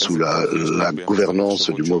profondément sous la gouvernance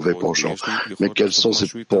du mauvais penchant. Mais quelles sont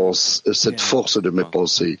cette force de mes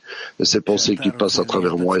pensées, ces pensées qui passent à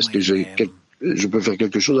travers moi? Est-ce que je peux faire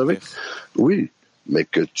quelque chose avec? Oui, mais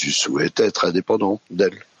que tu souhaites être indépendant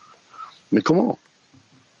d'elle. Mais comment?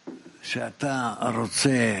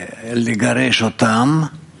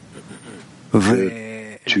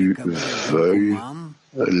 Que tu veuilles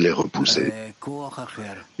les repousser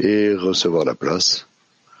et recevoir la place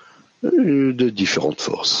de différentes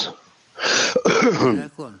forces.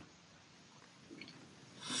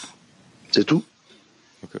 C'est tout?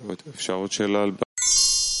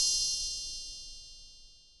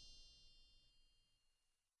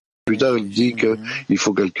 Plus tard, il dit qu'il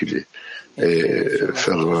faut calculer et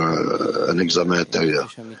faire un examen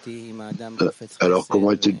intérieur. Alors,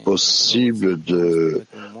 comment est-il possible de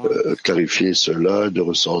clarifier cela, de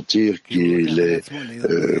ressentir qu'il est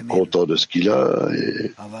content de ce qu'il a,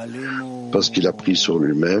 parce qu'il a pris sur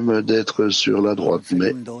lui-même d'être sur la droite.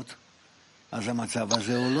 Mais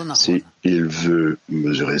s'il veut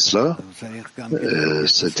mesurer cela,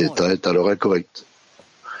 cet état est alors incorrect.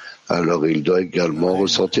 Alors il doit également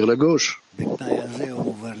ressentir la gauche.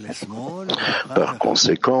 Par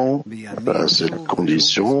conséquent, à cette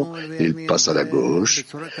condition, il passe à la gauche,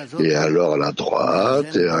 et alors à la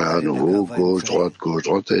droite, et à nouveau gauche,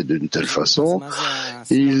 droite, et d'une telle façon,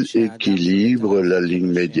 il équilibre la ligne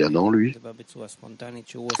médiane en lui.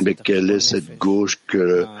 Mais quelle est cette gauche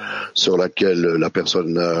sur laquelle la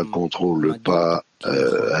personne ne contrôle pas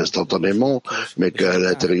instantanément, mais qu'à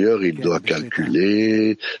l'intérieur, il doit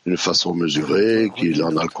calculer d'une façon mesurée, qu'il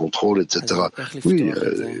en a le contrôle, etc. Oui,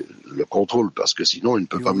 le contrôle, parce que sinon, il ne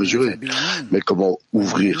peut pas mesurer. Mais comment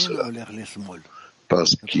ouvrir cela?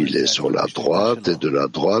 Parce qu'il est sur la droite, et de la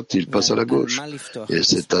droite, il passe à la gauche. Et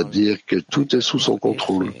c'est-à-dire que tout est sous son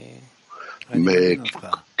contrôle. Mais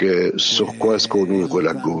sur quoi est-ce qu'on ouvre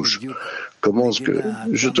la gauche? Comment est-ce que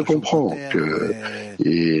je te comprends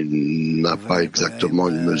qu'il n'a pas exactement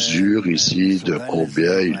une mesure ici de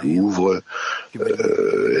combien il ouvre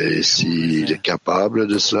et s'il est capable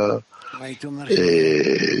de cela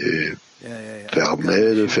et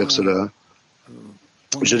permet de faire cela.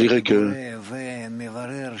 Je dirais que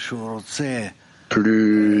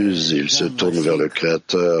plus il se tourne vers le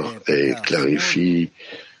Créateur et clarifie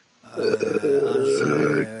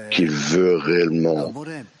qu'il veut réellement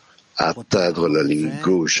atteindre la ligne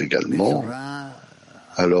gauche également,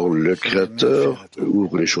 alors le Créateur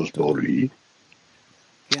ouvre les choses pour lui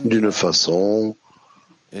d'une façon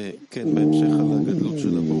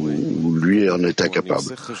où lui en est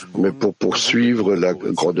incapable. Mais pour poursuivre la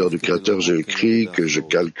grandeur du Créateur, j'ai écrit que je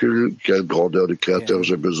calcule quelle grandeur du Créateur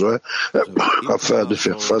j'ai besoin afin de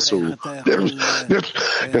faire face aux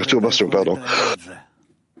perturbations.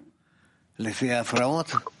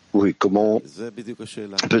 Oui, comment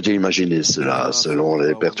peut-il imaginer cela selon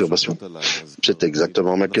les perturbations? C'est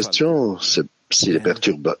exactement ma question. Si les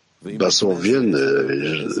perturbations viennent,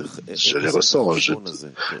 je les ressens.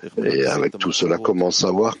 Et avec tout cela, comment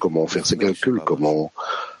savoir comment faire ces calculs? Comment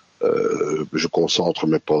je concentre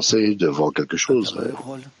mes pensées devant quelque chose?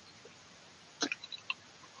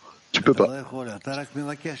 Tu peux pas.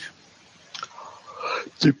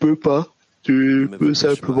 Tu peux pas. Tu peux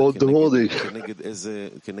simplement demander.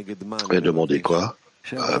 Et demander quoi?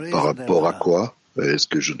 Par rapport à quoi est-ce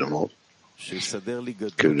que je demande?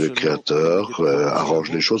 Que le Créateur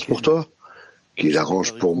arrange les choses pour toi? Qu'il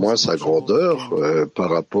arrange pour moi sa grandeur par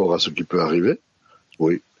rapport à ce qui peut arriver?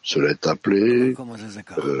 Oui, cela est appelé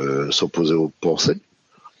s'opposer aux pensées.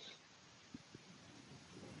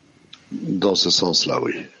 Dans ce sens-là,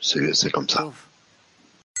 oui, c'est comme ça.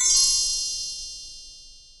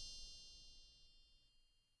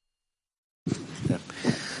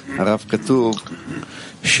 Rav,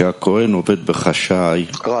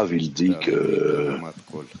 il dit que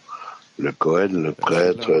le Cohen, le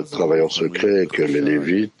prêtre, travaille en secret et que les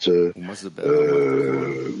Lévites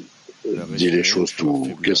dit les choses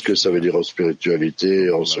tout. Qu'est-ce que ça veut dire en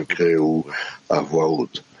spiritualité, en secret ou à voix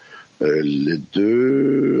haute? Les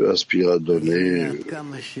deux aspirent à donner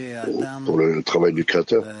pour le travail du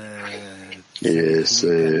Créateur. Et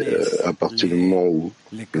c'est à partir du moment où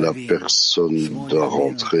la personne doit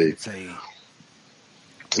rentrer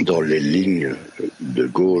dans les lignes de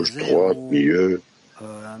gauche, droite, milieu,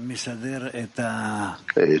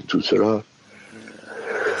 et tout cela,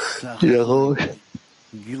 il arrange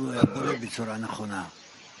Une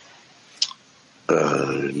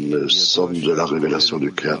somme de la révélation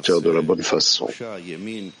du Créateur de la bonne façon.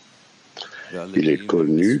 Il est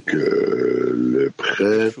connu que le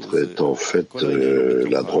prêtre est en fait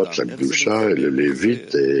la droite, la Gdusha, et le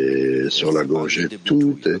lévite est sur la gauche, et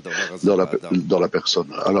tout est dans la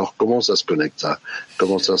personne. Alors comment ça se connecte ça?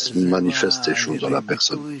 Comment ça se manifeste ces choses dans la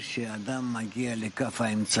personne?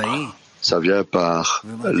 Ça vient par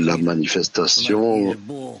la manifestation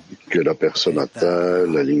que la personne atteint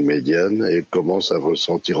la ligne médiane et commence à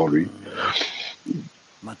ressentir en lui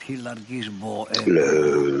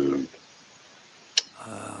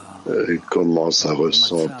il commence à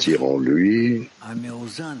ressentir en lui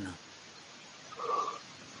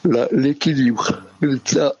l'équilibre,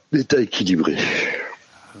 l'état équilibré.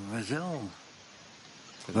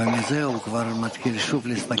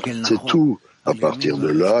 C'est tout. À partir de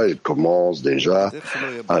là, il commence déjà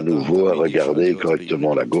à nouveau à regarder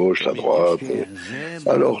correctement la gauche, la droite.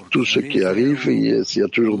 Alors, tout ce qui arrive, il y a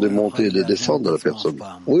toujours des montées et des descentes dans la personne.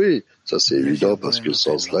 Oui, ça c'est évident parce que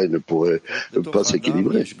sans cela, il ne pourrait pas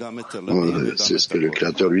s'équilibrer. C'est ce que le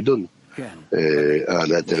Créateur lui donne. Et à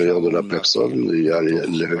l'intérieur de la personne, il y a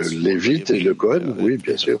le Lévite et le Kohen, oui,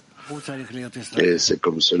 bien sûr. Et c'est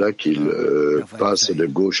comme cela qu'il passe de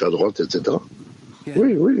gauche à droite, etc.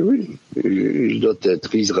 Oui, oui, oui. Il doit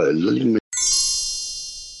être Israël.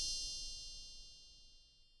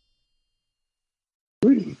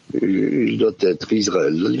 Oui, il doit être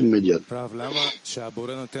Israël, la ligne médiane.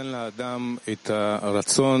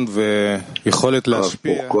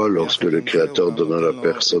 Pourquoi, lorsque le Créateur donne à la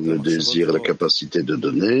personne le désir, la capacité de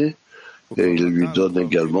donner, et il lui donne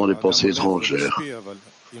également des pensées étrangères,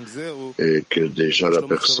 et que déjà la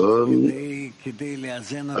personne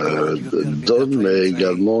donne, mais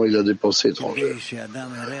également il a des pensées étrangères,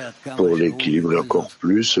 pour l'équilibrer encore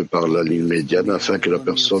plus par la ligne médiane, afin que la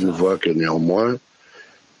personne voit que néanmoins,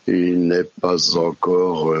 il n'est pas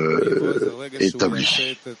encore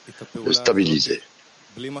stabilisé.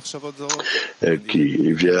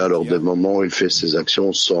 Qui vient alors des moments où il fait ses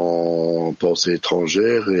actions sans pensée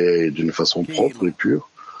étrangère et d'une façon propre et pure.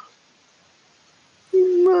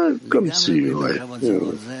 Comme si, ouais.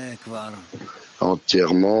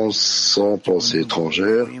 Entièrement sans pensée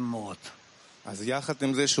étrangère.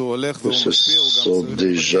 Ce sont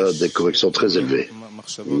déjà des corrections très élevées.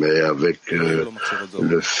 Mais avec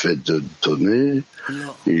le fait de donner,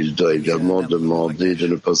 il doit également demander de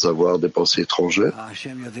ne pas avoir des pensées étrangères.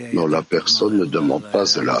 Non, la personne ne demande pas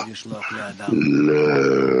cela.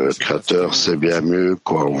 Le Créateur sait bien mieux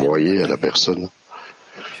quoi envoyer à la personne.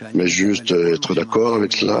 Mais juste être d'accord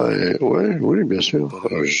avec cela, et oui, bien sûr.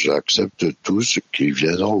 J'accepte tout ce qui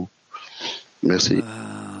vient d'en haut. Merci.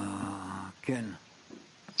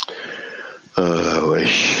 Oui.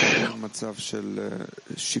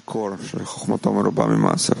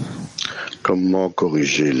 Comment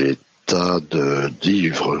corriger l'état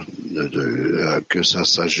d'ivre, que sa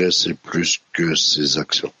sagesse est plus que ses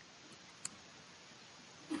actions?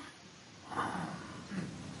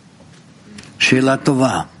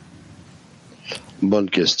 Bonne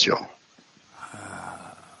question.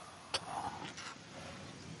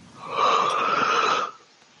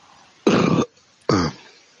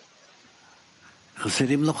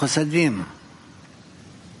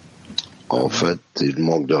 En fait, il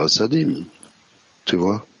manque de chassadim, tu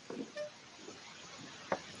vois.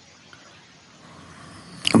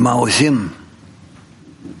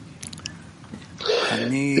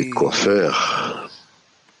 Et quoi faire?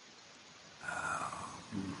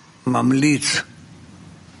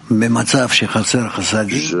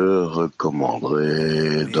 Je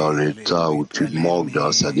recommanderais, dans l'état où tu manques de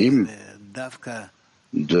chassadim,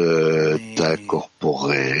 de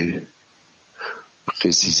t'incorporer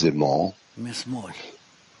précisément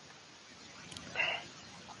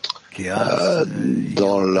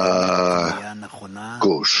dans la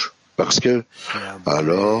gauche, parce que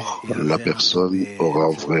alors la personne aura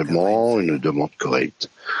vraiment une demande correcte,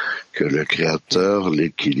 que le Créateur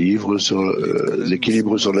l'équilibre sur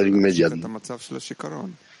la ligne médiane.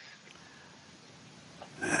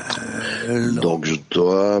 Donc je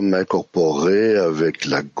dois m'incorporer avec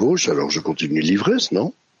la gauche, alors je continue l'ivresse,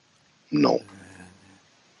 non? Non.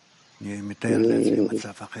 Je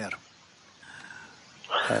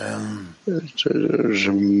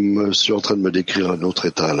me suis en train de me décrire un autre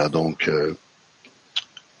état là, donc le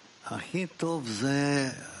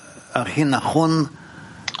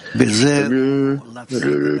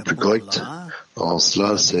plus correct en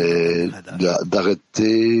cela, c'est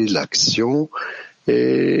d'arrêter l'action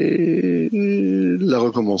et la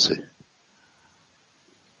recommencer.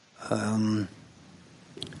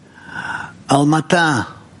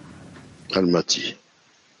 Almaty.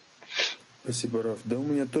 Спасибо, Раф. Да, у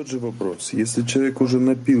меня тот же вопрос. Если человек уже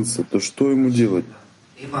напился, то что ему делать?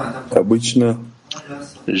 Обычно.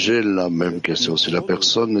 J'ai la même question. Si la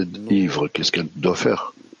personne est ivre, qu'est-ce qu'elle doit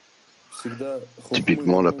faire?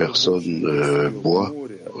 Typiquement, la personne boit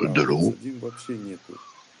de l'eau,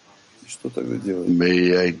 mais il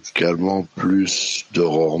y a également plus de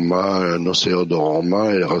Rorma, un océan de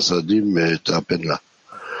Rorma, et le Rassadim est à peine là.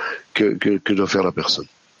 Que doit faire la personne?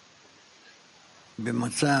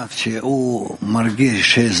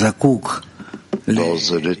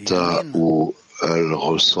 Dans un état où elle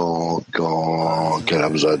ressent qu'elle a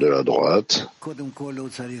besoin de la droite,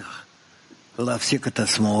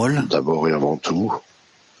 d'abord et avant tout,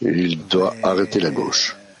 il doit arrêter la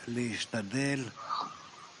gauche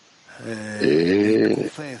et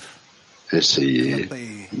essayer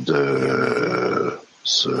de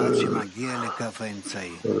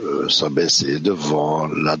s'abaisser devant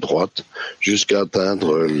la droite jusqu'à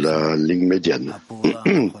atteindre la ligne médiane.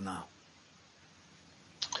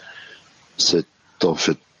 C'est en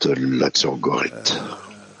fait l'action gorite.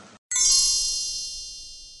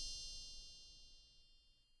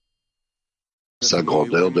 Sa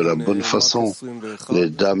grandeur de la bonne façon. Les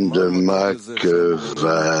dames de Mach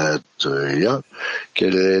 21,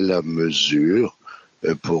 quelle est la mesure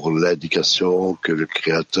pour l'indication que le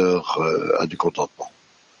Créateur a du contentement?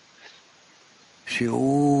 Que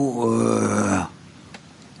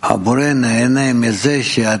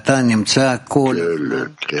le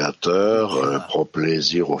Créateur prend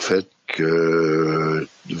plaisir au fait que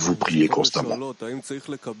vous priez constamment.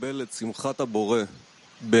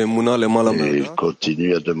 Et il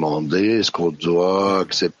continue à demander, est-ce qu'on doit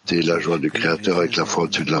accepter la joie du Créateur avec la foi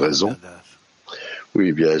au-dessus de la raison?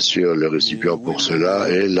 Oui, bien sûr, le récipient pour cela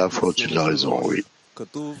est la foi au-dessus de la raison, oui.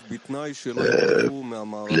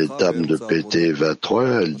 Les dames de PT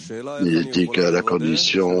 23, il dit qu'à la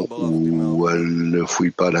condition où elles ne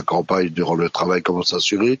fouillent pas la campagne durant le travail, comment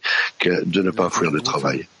s'assurer de ne pas fuir le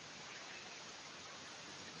travail?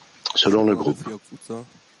 Selon le groupe.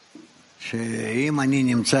 Selon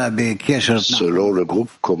le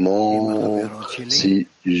groupe, comment, si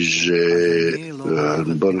j'ai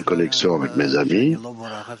une bonne connexion avec mes amis,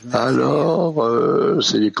 alors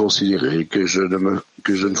c'est considérer que je ne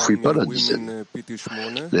fouille pas la dizaine.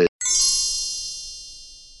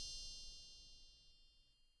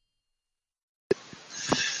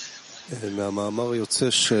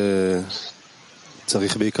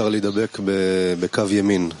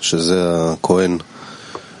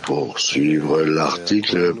 Pour suivre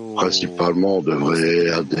l'article, principalement, on devrait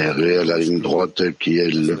adhérer à la ligne droite qui est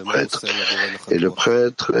le prêtre. Et le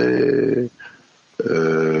prêtre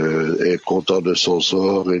est content de son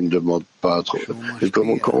sort et ne demande pas trop. Et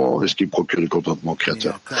comment est-ce qu'il procure le contentement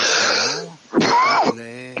créateur?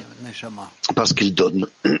 Parce qu'il donne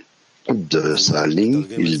de sa ligne,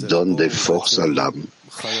 il donne des forces à l'âme.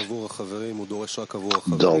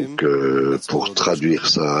 Donc, pour traduire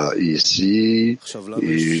ça ici,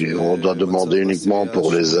 on doit demander uniquement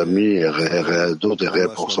pour les amis et rien d'autre et rien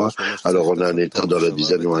pour soi. Alors, on a un état dans la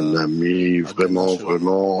dizaine où un ami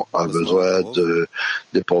vraiment a besoin de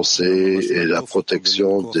dépenser et la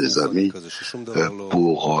protection des amis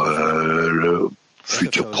pour le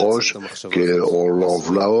futur proche, qu'on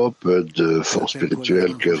l'enveloppe de force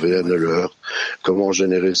spirituelle, que rien ne le heurte. Comment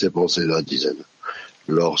générer ces pensées de la dizaine?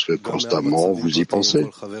 Lorsque constamment vous y pensez.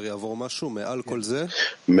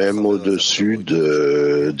 Même au-dessus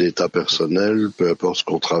d'état personnel, peu importe ce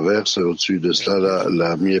qu'on traverse, au-dessus de cela,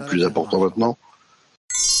 l'ami est plus important maintenant.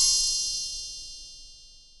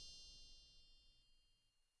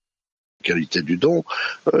 La qualité du don,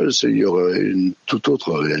 il y aurait une toute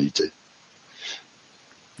autre réalité.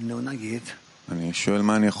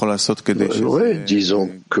 Oui, disons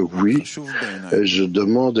que oui. Je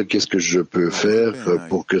demande qu'est-ce que je peux faire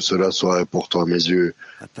pour que cela soit important à mes yeux,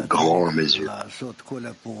 grand à mes yeux.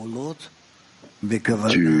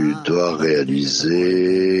 Tu dois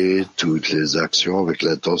réaliser toutes les actions avec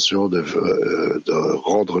l'intention de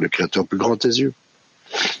rendre le Créateur plus grand à tes yeux.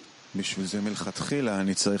 Comment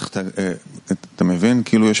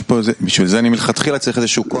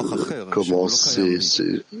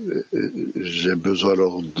j'ai besoin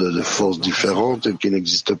alors de forces différentes qui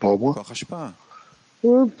n'existent pas en moi?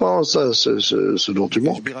 Pense à ce dont tu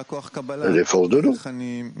manques. Les forces de l'eau.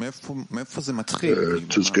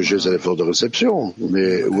 Tout ce que j'ai, c'est les forces de réception.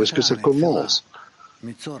 Mais où est-ce que ça commence?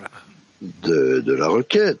 De la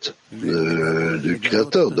requête, du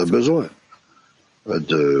Créateur, d'un besoin.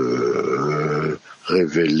 De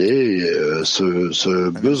révéler ce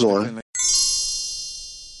besoin.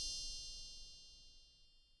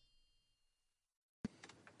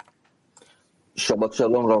 Shabbat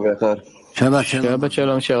Shalom Rav Yakar. Shabbat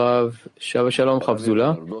Shalom Sherav. Shabbat Shalom Rav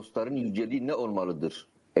Zula. Dostların yüceliği ne olmalıdır?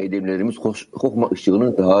 Eylemlerimiz hokma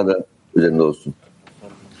ışığının daha da üzerinde olsun.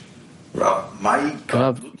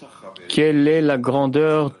 Rav, quelle est la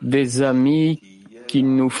grandeur des amis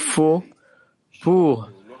qu'il nous faut pour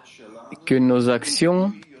que nos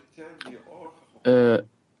actions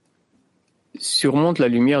surmontent la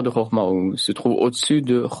lumière de Chorma, ou se trouvent au-dessus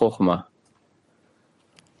de Chorma?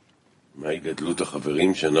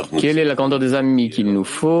 Quelle est la grandeur des amis qu'il nous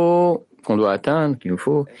faut, qu'on doit atteindre, qu'il nous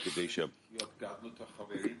faut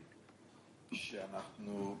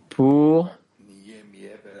pour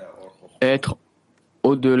être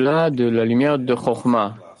au-delà de la lumière de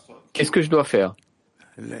Chorma? Qu'est-ce que je dois faire?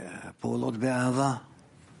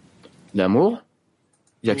 L'amour?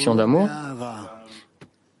 Des actions d'amour?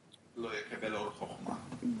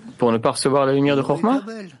 Pour ne pas recevoir la lumière de Chorma?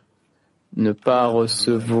 Ne pas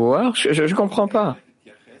recevoir? Je ne comprends pas.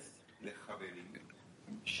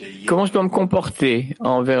 Comment je dois me comporter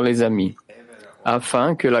envers les amis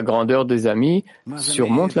afin que la grandeur des amis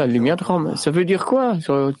surmonte la lumière de Chorma? Ça veut dire quoi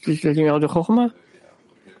sur la lumière de Chorma?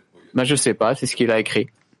 Ben, je ne sais pas, c'est ce qu'il a écrit.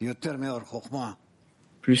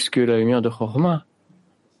 Plus que la lumière de Chorma.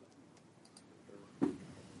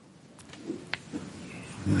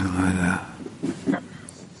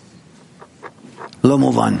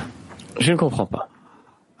 Je ne comprends pas.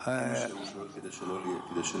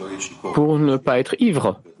 Pour ne pas être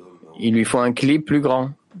ivre, il lui faut un clip plus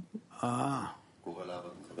grand.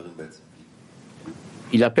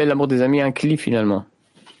 Il appelle l'amour des amis un clip finalement.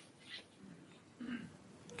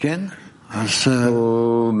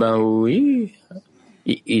 Oh, ben oui.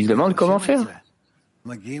 Il demande comment faire.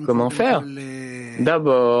 Comment faire?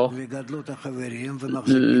 D'abord,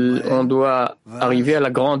 on doit arriver à la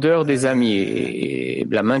grandeur des amis et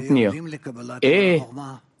la maintenir. Et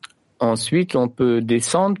ensuite, on peut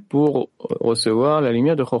descendre pour recevoir la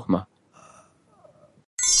lumière de Chorma.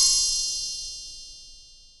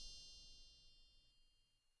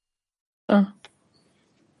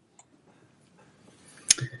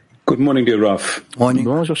 Good morning, dear Rav.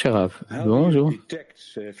 Bonjour, cher Rav. Bonjour.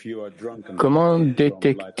 Comment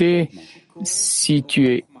détecter si tu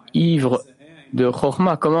es ivre de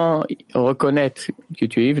Chorma? Comment reconnaître que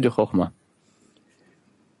tu es ivre de Chorma?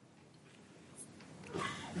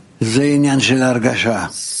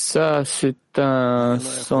 Ça, c'est un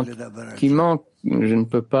sentiment que je ne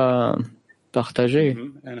peux pas partager.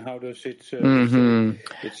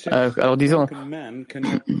 Alors disons,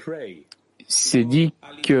 c'est dit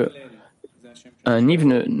que un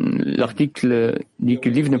ivre, l'article dit que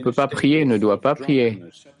l'ivre ne peut pas prier, ne doit pas prier.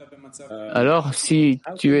 Alors, si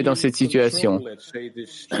tu es dans cette situation,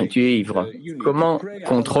 tu es ivre, comment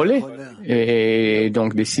contrôler et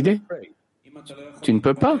donc décider? Tu ne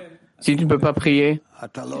peux pas. Si tu ne peux pas prier,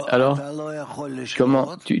 alors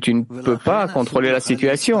comment? Tu ne peux pas contrôler la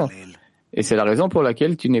situation. Et c'est la raison pour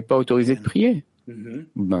laquelle tu n'es pas autorisé de prier.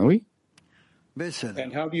 Ben oui. Mais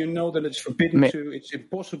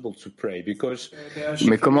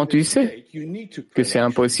comment tu sais que c'est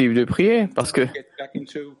impossible de prier? Parce que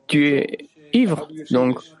tu es ivre.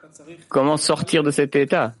 Donc, comment sortir de cet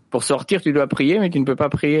état? Pour sortir, tu dois prier, mais tu ne peux pas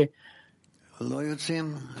prier. Dans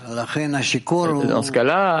ce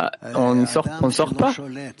cas-là, on ne sort pas.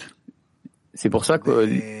 C'est pour ça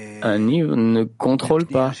qu'un ivre ne contrôle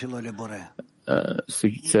pas.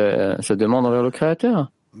 Ça demande envers le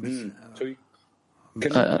Créateur.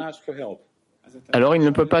 Alors il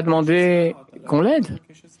ne peut pas demander qu'on l'aide.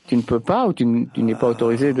 Tu ne peux pas ou tu n'es pas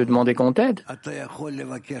autorisé de demander qu'on t'aide.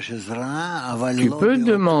 Tu peux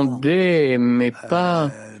demander, mais pas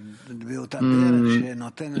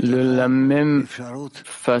de la même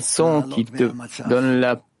façon qui te donne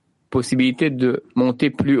la possibilité de monter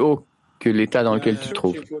plus haut que l'état dans lequel tu te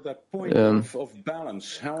trouves.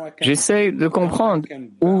 J'essaie de comprendre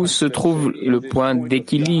où se trouve le point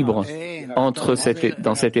d'équilibre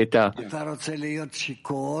dans cet état.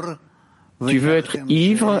 Tu veux être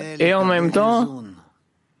ivre et en même temps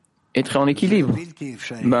être en équilibre.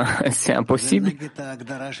 Ben, c'est impossible.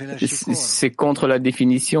 C'est contre la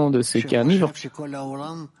définition de ce qu'est un ivre.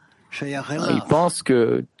 Il pense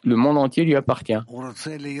que le monde entier lui appartient.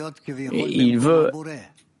 Et il veut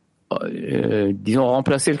disons,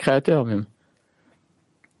 remplacer le Créateur même.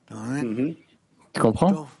 Tu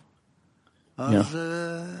comprends? Bien.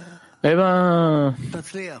 Eh ben,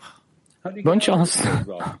 bonne chance.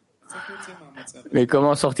 Mais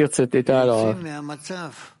comment sortir de cet état alors?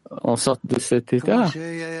 On sort de cet état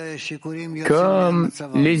comme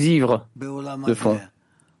les ivres le font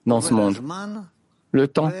dans ce monde. Le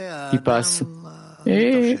temps qui passe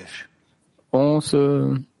et on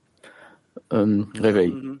se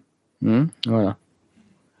réveil. Voilà.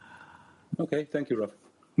 Okay, thank you, Rav.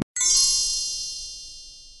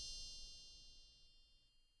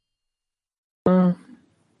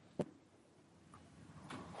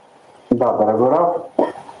 Да, дорогой Рав.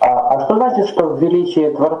 А что значит, что в величии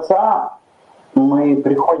Творца мы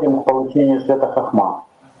приходим к получению света Хохма?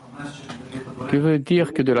 Que veut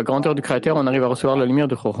dire que de la grandeur du Créateur, on arrive à recevoir la lumière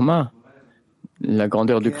de Chorma? La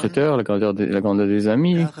grandeur du Créateur, la grandeur des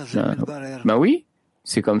amis? Ben oui,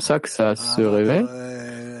 c'est comme ça que ça se révèle.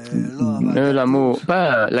 L'amour,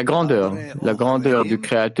 pas la grandeur du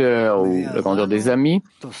Créateur ou la grandeur des amis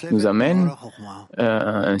nous amène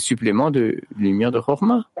un supplément de lumière de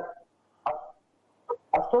Chorma.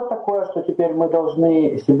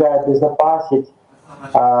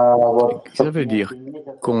 Ça veut dire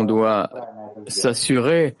qu'on doit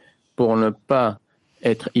s'assurer pour ne pas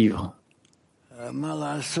être ivre.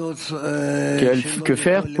 Que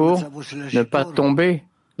faire pour ne pas tomber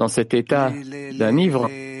dans cet état d'un ivre?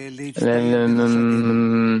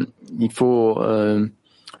 Il faut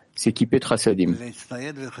s'équiper de chassadim.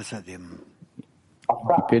 S'équiper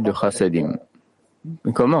de chassadim.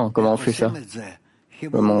 Comment on fait ça?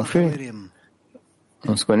 Comment on fait?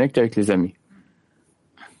 On se connecte avec les amis.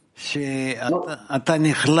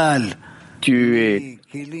 Tu es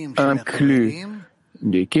inclus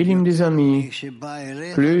des kélim des amis,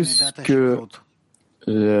 plus que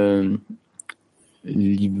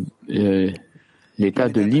l'état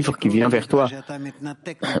de l'ivre qui vient vers toi,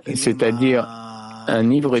 c'est-à-dire un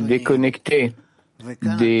ivre déconnecté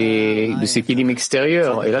de ces kélim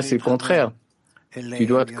extérieurs. Et là, c'est le contraire. Tu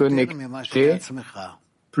dois te connecter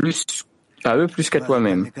plus à eux plus qu'à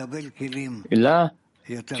toi-même. Et là,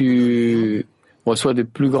 tu reçois de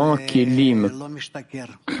plus grands kélim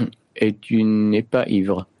et tu n'es pas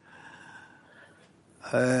ivre.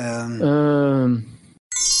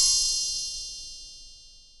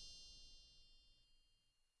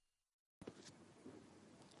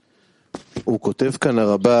 Le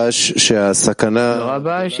Rabash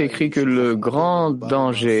écrit que le grand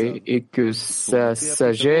danger est que sa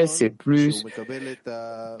sagesse est plus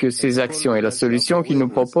que ses actions. Et la solution qu'il nous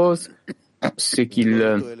propose, c'est qu'il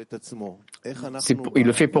le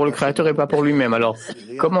fait pour le Créateur et pas pour lui-même. Alors,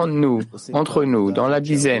 comment nous, entre nous, dans la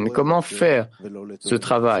dizaine, comment faire ce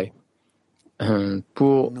travail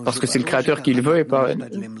parce que c'est le Créateur qui le veut et pas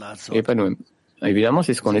nous-mêmes. Évidemment,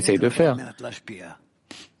 c'est ce qu'on essaye de faire.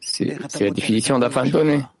 C'est la définition d'afin de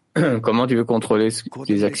donner. Comment tu veux contrôler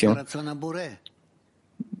tes actions?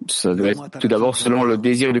 Ça doit être tout d'abord selon le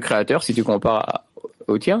désir du Créateur, si tu compares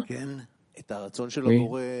au tien. Oui.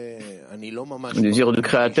 Le désir du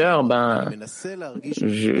Créateur,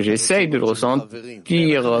 j'essaye de le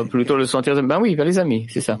ressentir, plutôt le sentir, oui, vers les amis,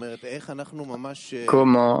 c'est ça.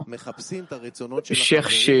 Comment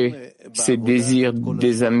chercher ces désirs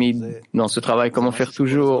des amis dans ce travail? Comment faire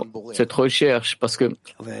toujours cette recherche? Parce que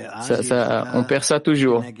on perd ça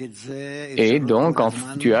toujours. Et donc,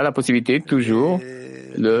 tu as la possibilité toujours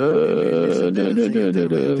de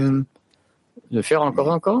faire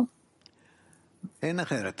encore.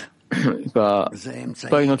 Pas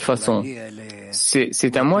une autre façon.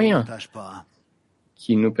 C'est un moyen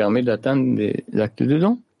qui nous permet d'atteindre des actes de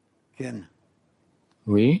don.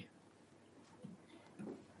 Oui.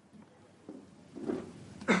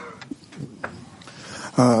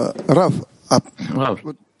 Рав,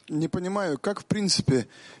 не понимаю, как в принципе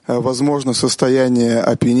возможно состояние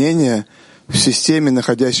опьянения в системе,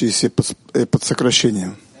 находящейся под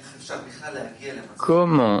сокращением?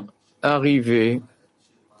 Comment arriver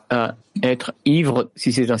à être ivre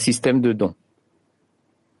si c'est un système de don?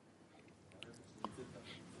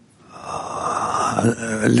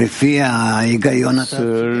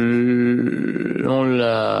 Selon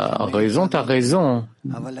la raison, t'as raison.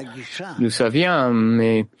 D'où ça vient,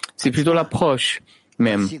 mais c'est plutôt l'approche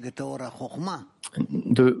même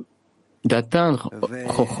d'atteindre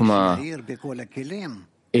Chokhmah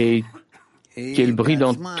et qu'elle brille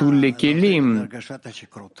dans tous les kélim.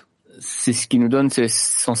 C'est ce qui nous donne ces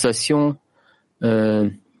sensations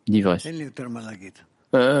d'ivresse.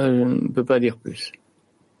 Je ne peux pas dire plus.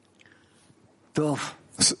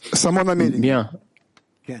 Bien.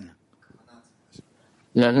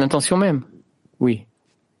 L'intention même? Oui.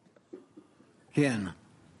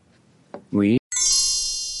 Oui.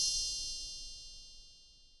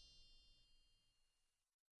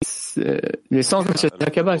 L'essence de la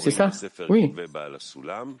Kabbale, c'est ça? Oui.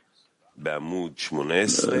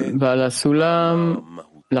 Baal HaSulam,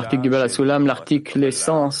 l'article du Baal HaSulam, l'article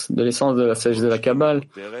l'essence de la sagesse de la Kabbale.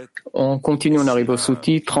 On continue, on arrive au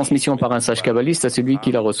sous-titre, transmission par un sage kabbaliste à celui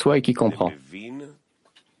qui la reçoit et qui comprend.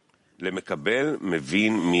 Oui,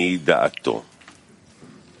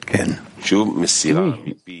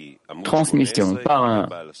 transmission par un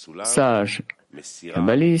sage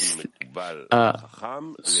kabbaliste à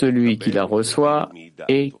celui qui la reçoit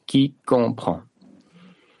et qui comprend.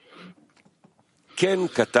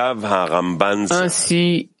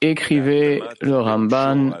 Ainsi écrivait le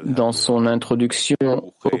Ramban dans son introduction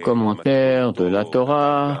au commentaire de la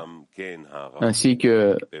Torah, ainsi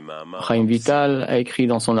que Chaim Vital a écrit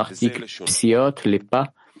dans son article Psiot, les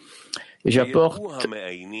pas. J'apporte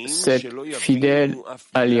cette fidèle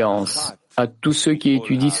alliance à tous ceux qui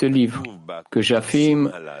étudient ce livre, que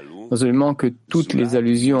j'affirme résolument que toutes les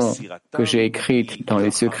allusions que j'ai écrites dans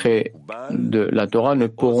les secrets de la Torah ne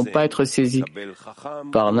pourront pas être saisies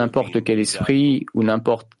par n'importe quel esprit ou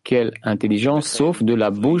n'importe quelle intelligence, sauf de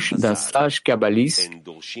la bouche d'un sage kabbaliste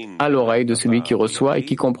à l'oreille de celui qui reçoit et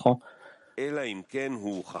qui comprend.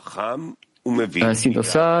 Ainsi, nos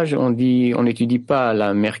sages, on n'étudie pas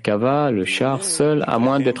la Merkava, le char seul, à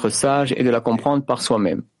moins d'être sage et de la comprendre par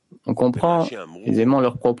soi-même. On comprend aisément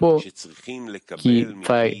leurs propos qu'il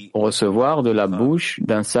faille recevoir de la bouche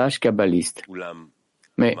d'un sage kabbaliste.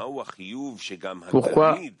 Mais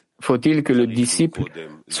pourquoi faut-il que le disciple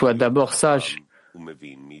soit d'abord sage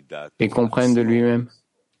et comprenne de lui-même?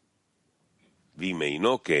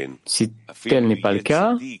 Si tel n'est pas le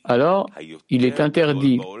cas, alors il est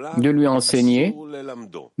interdit de lui enseigner,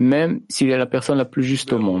 même s'il est la personne la plus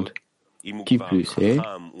juste au monde. Qui plus est,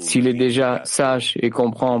 s'il est déjà sage et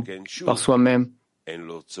comprend par soi-même,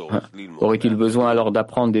 aurait-il besoin alors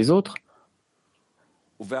d'apprendre des autres?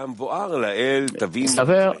 Il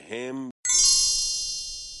s'avère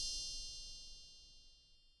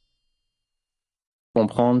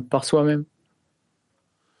comprendre par soi-même.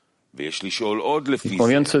 Il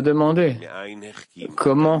convient de se demander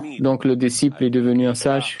comment donc le disciple est devenu un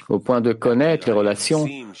sage au point de connaître les relations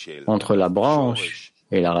entre la branche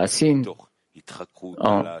et la racine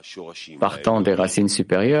en partant des racines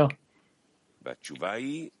supérieures.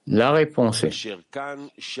 La réponse est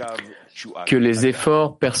que les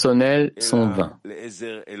efforts personnels sont vains.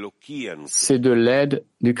 C'est de l'aide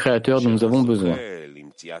du Créateur dont nous avons besoin.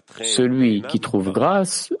 Celui qui trouve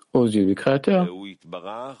grâce aux yeux du Créateur,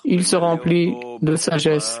 il se remplit de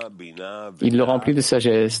sagesse. Il le remplit de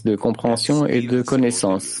sagesse, de compréhension et de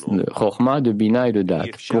connaissance, de chorma, de bina et de dat,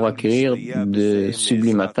 pour acquérir de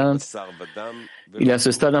sublimes atteintes. Il est à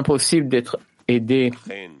ce stade impossible d'être aidé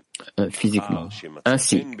physiquement.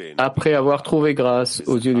 Ainsi, après avoir trouvé grâce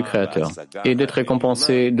aux yeux du Créateur et d'être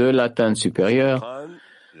récompensé de l'atteinte supérieure,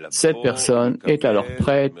 cette personne est alors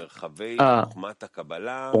prête à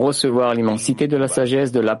recevoir l'immensité de la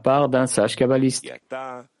sagesse de la part d'un sage kabbaliste,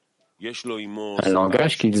 un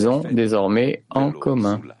langage qu'ils ont désormais en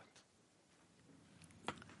commun.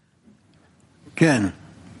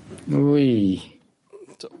 Oui.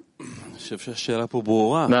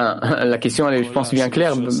 La question, elle est, je pense, bien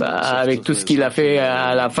claire. Avec tout ce qu'il a fait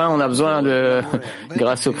à la fin, on a besoin de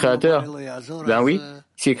grâce au Créateur. Oui,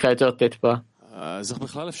 si le Créateur ne t'aide pas.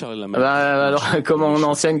 Alors, comment on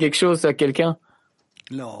enseigne quelque chose à quelqu'un?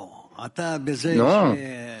 Non.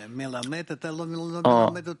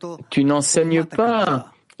 Tu n'enseignes pas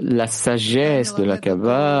la sagesse de la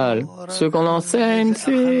Kabbale. Ce qu'on enseigne,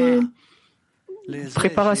 c'est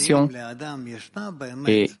préparation.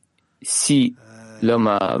 Et si l'homme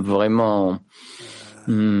a vraiment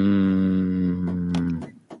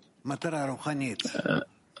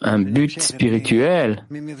un but spirituel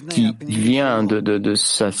qui vient de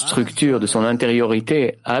sa structure, de son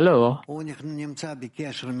intériorité, alors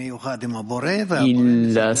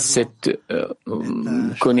il a cette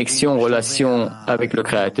connexion, relation avec le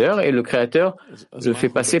Créateur, et le Créateur le fait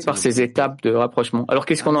passer par ces étapes de rapprochement. Alors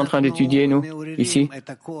qu'est-ce qu'on est en train d'étudier, nous, ici?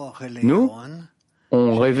 Nous,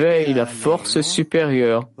 on réveille la force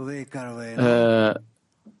supérieure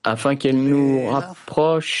afin qu'elle nous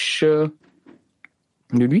rapproche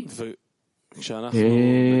de lui.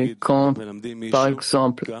 Et quand, par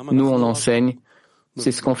exemple, nous on enseigne,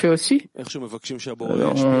 c'est ce qu'on fait aussi.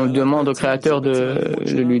 On demande au Créateur de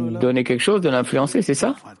lui donner quelque chose, de l'influencer, c'est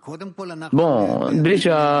ça? Bon,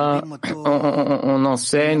 déjà, on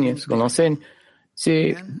enseigne, ce qu'on enseigne,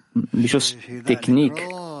 c'est des choses techniques.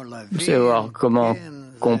 Savoir comment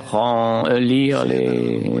comprendre, lire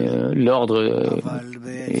l'ordre.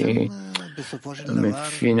 Mais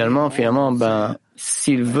finalement,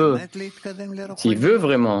 s'il veut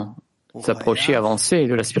vraiment s'approcher, avancer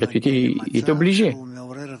de la spiritualité, il est obligé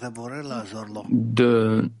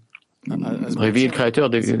de réveiller le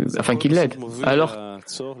Créateur afin qu'il l'aide. Alors,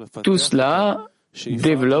 tout cela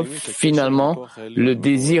développe finalement le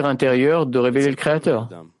désir intérieur de révéler le Créateur.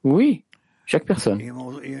 Oui, Chaque personne.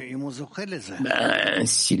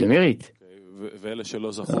 S'il le mérite.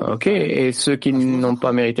 Ok, et ceux qui n'ont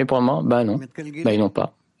pas mérité pour le moment, non. Ils n'ont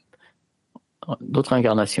pas. D'autres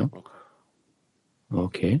incarnations.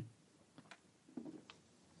 Ok.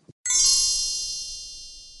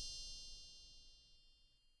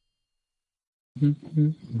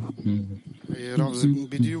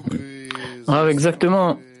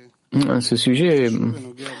 Exactement. Ce sujet,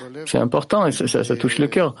 c'est important et ça touche le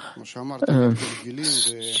cœur.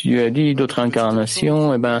 Tu as dit d'autres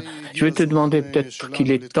incarnations. Je vais te demander peut-être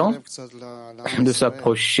qu'il est temps de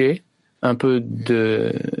s'approcher un peu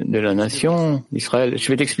de la nation d'Israël. Je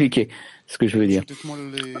vais t'expliquer ce que je veux dire.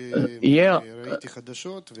 Hier,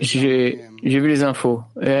 j'ai vu les infos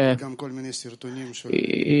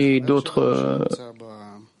et d'autres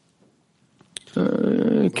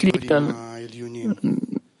clips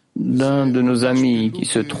d'un de nos amis qui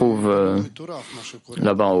se trouve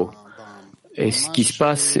là-bas en haut. Et ce qui se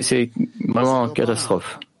passe, c'est vraiment une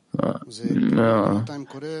catastrophe.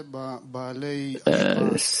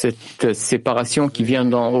 Cette séparation qui vient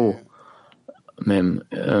d'en haut, même.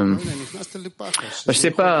 Je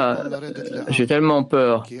sais pas, j'ai tellement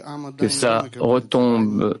peur que ça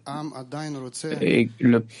retombe et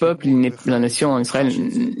le peuple, la nation en Israël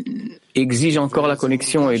exige encore la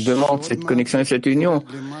connexion et demande cette connexion et cette union.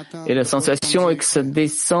 Et la sensation est que ça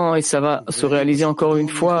descend et ça va se réaliser encore une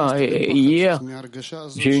fois. Et hier,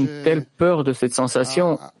 j'ai eu une telle peur de cette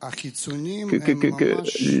sensation que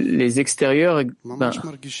les extérieurs,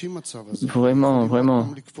 vraiment,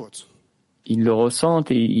 ils le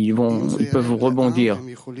ressentent et ils peuvent rebondir.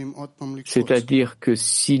 C'est-à-dire que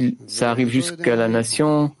si ça arrive jusqu'à la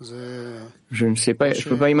nation, je ne sais pas, je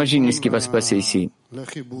peux pas imaginer ce qui va se passer ici.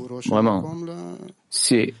 Vraiment.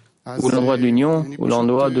 C'est ou l'endroit de l'union, ou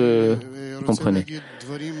l'endroit de... Vous comprenez.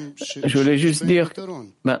 Je voulais juste dire,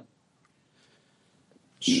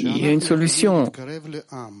 il y a une solution.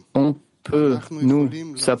 On peut, nous,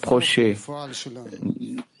 s'approcher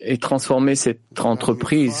et transformer cette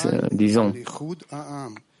entreprise, disons,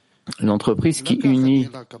 l'entreprise qui unit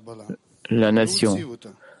la nation.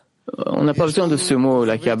 On n'a pas besoin de ce mot,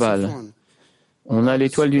 la Kabbale. On a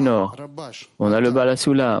l'étoile du Nord, on a le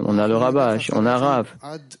Balasula, on a le Rabash, on a Rav.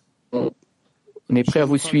 On est prêt à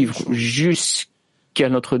vous suivre jusqu'à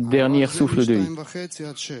notre dernier souffle de vie.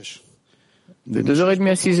 De 2h30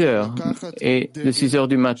 à 6h et de 6h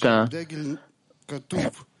du matin,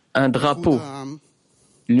 un drapeau,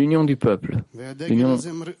 l'union du peuple, l'union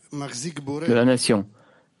de la nation.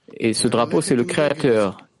 Et ce drapeau, c'est le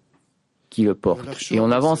Créateur qui le porte. Et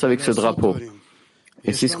on avance avec ce drapeau.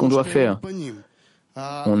 Et c'est ce qu'on doit faire.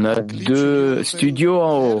 On a 2 studios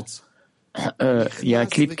en haut. Il y a un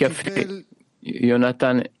clip qu'a fait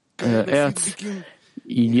Jonathan Hertz.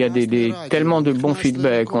 Il y a tellement de bons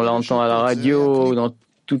feedbacks. On l'entend à la radio, dans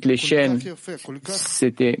toutes les chaînes.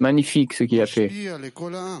 C'était magnifique ce qu'il a fait.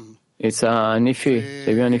 Et ça a un effet.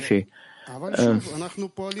 Ça a eu un effet.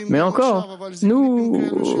 Mais encore,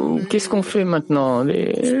 nous, qu'est-ce qu'on fait maintenant?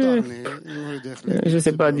 Je ne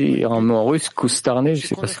sais pas dire en mot russe, koustarné, je ne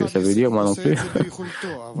sais pas ce que ça veut dire, moi non plus.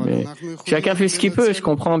 Mais chacun fait ce qu'il peut, je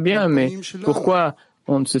comprends bien, mais pourquoi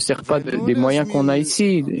on ne se sert pas des moyens qu'on a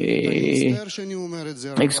ici? Et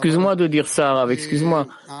excuse-moi de dire ça, Rav, excuse-moi.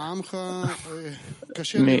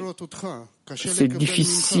 Mais c'est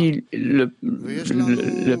difficile.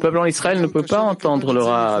 Le peuple en Israël ne peut pas entendre le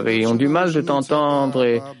Rav et ils ont du mal de t'entendre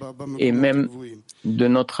et même de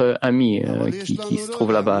notre ami qui se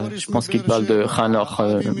trouve là-bas. Je pense qu'il parle de Hanor.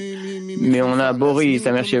 Mais on a Boris,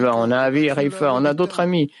 Amir Sheva, on a Avi Haifa, on a d'autres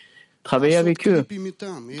amis. Travailler avec eux.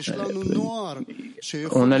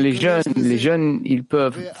 On a les jeunes, ils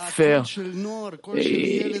peuvent faire,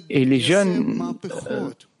 et les jeunes,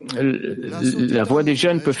 la voix des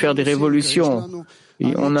jeunes peut faire des révolutions.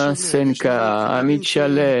 Et on a Senka, Amit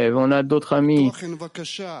Shalev, on a d'autres amis.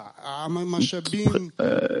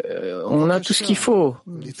 On a tout ce qu'il faut,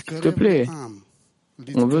 s'il te plaît.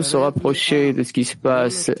 On veut se rapprocher de ce qui se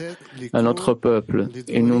passe à notre peuple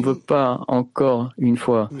et on ne veut pas encore une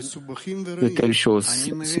fois de telles choses.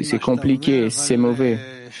 C'est compliqué, c'est mauvais.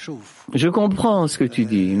 Je comprends ce que tu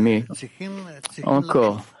dis, mais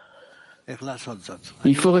encore,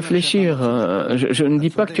 il faut réfléchir. Je ne dis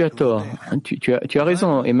pas que tu as tort. Tu as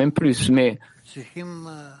raison et même plus, mais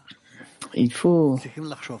il faut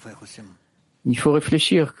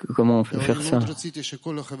réfléchir comment on peut faire ça.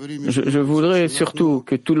 Je voudrais surtout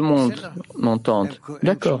que tout le monde m'entende.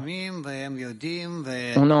 D'accord.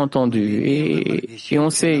 On a entendu et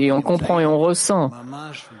on sait et on comprend et on ressent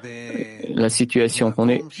la situation, qu'on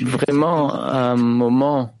est vraiment à un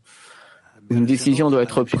moment où une décision doit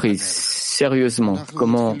être prise. sérieusement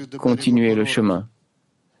comment continuer le chemin.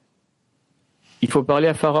 Il faut parler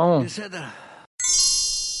à Pharaon.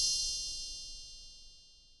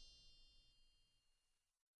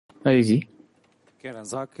 Allez-y.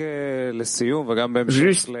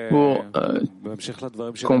 Juste pour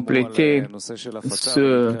compléter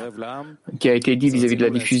ce qui a été dit vis-à-vis de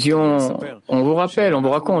la diffusion, on vous rappelle, on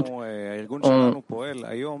vous raconte,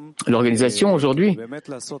 l'organisation aujourd'hui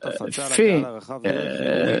fait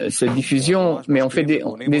cette diffusion, mais on fait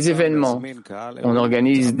des événements. On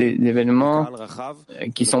organise des événements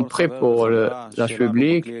qui sont prêts pour le large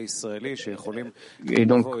public. Et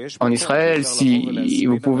donc, en Israël, si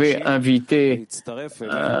vous pouvez inviter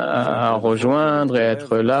à rejoindre et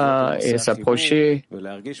être là et s'approcher,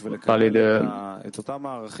 parler de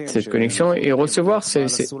cette connexion et recevoir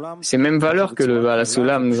ces mêmes valeurs que le Baal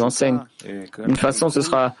HaSulam nous enseigne. D'une façon, ce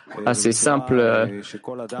sera assez simple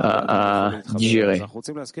à digérer.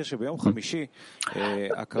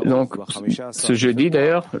 Donc, ce jeudi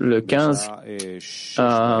d'ailleurs, le 15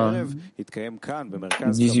 à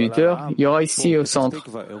 18h, il y aura ici au centre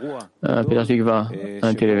Petah Tikva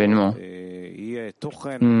un tel événement.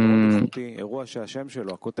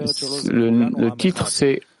 Le titre,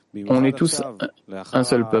 c'est « On est tous un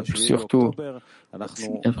seul peuple », surtout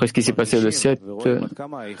après ce qui s'est passé le 7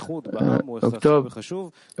 octobre.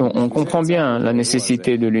 On comprend bien la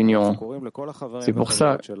nécessité de l'union. C'est pour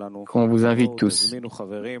ça qu'on vous invite tous.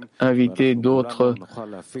 Invitez d'autres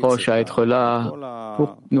proches à être là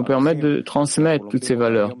pour nous permettre de transmettre toutes ces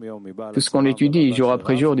valeurs. Tout ce qu'on étudie jour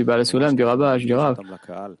après jour du Baal HaSulam, du Rabbah, du Rav,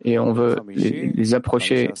 et on veut les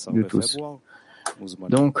approcher de tous.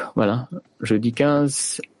 Donc, voilà, jeudi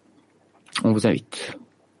 15, on vous invite.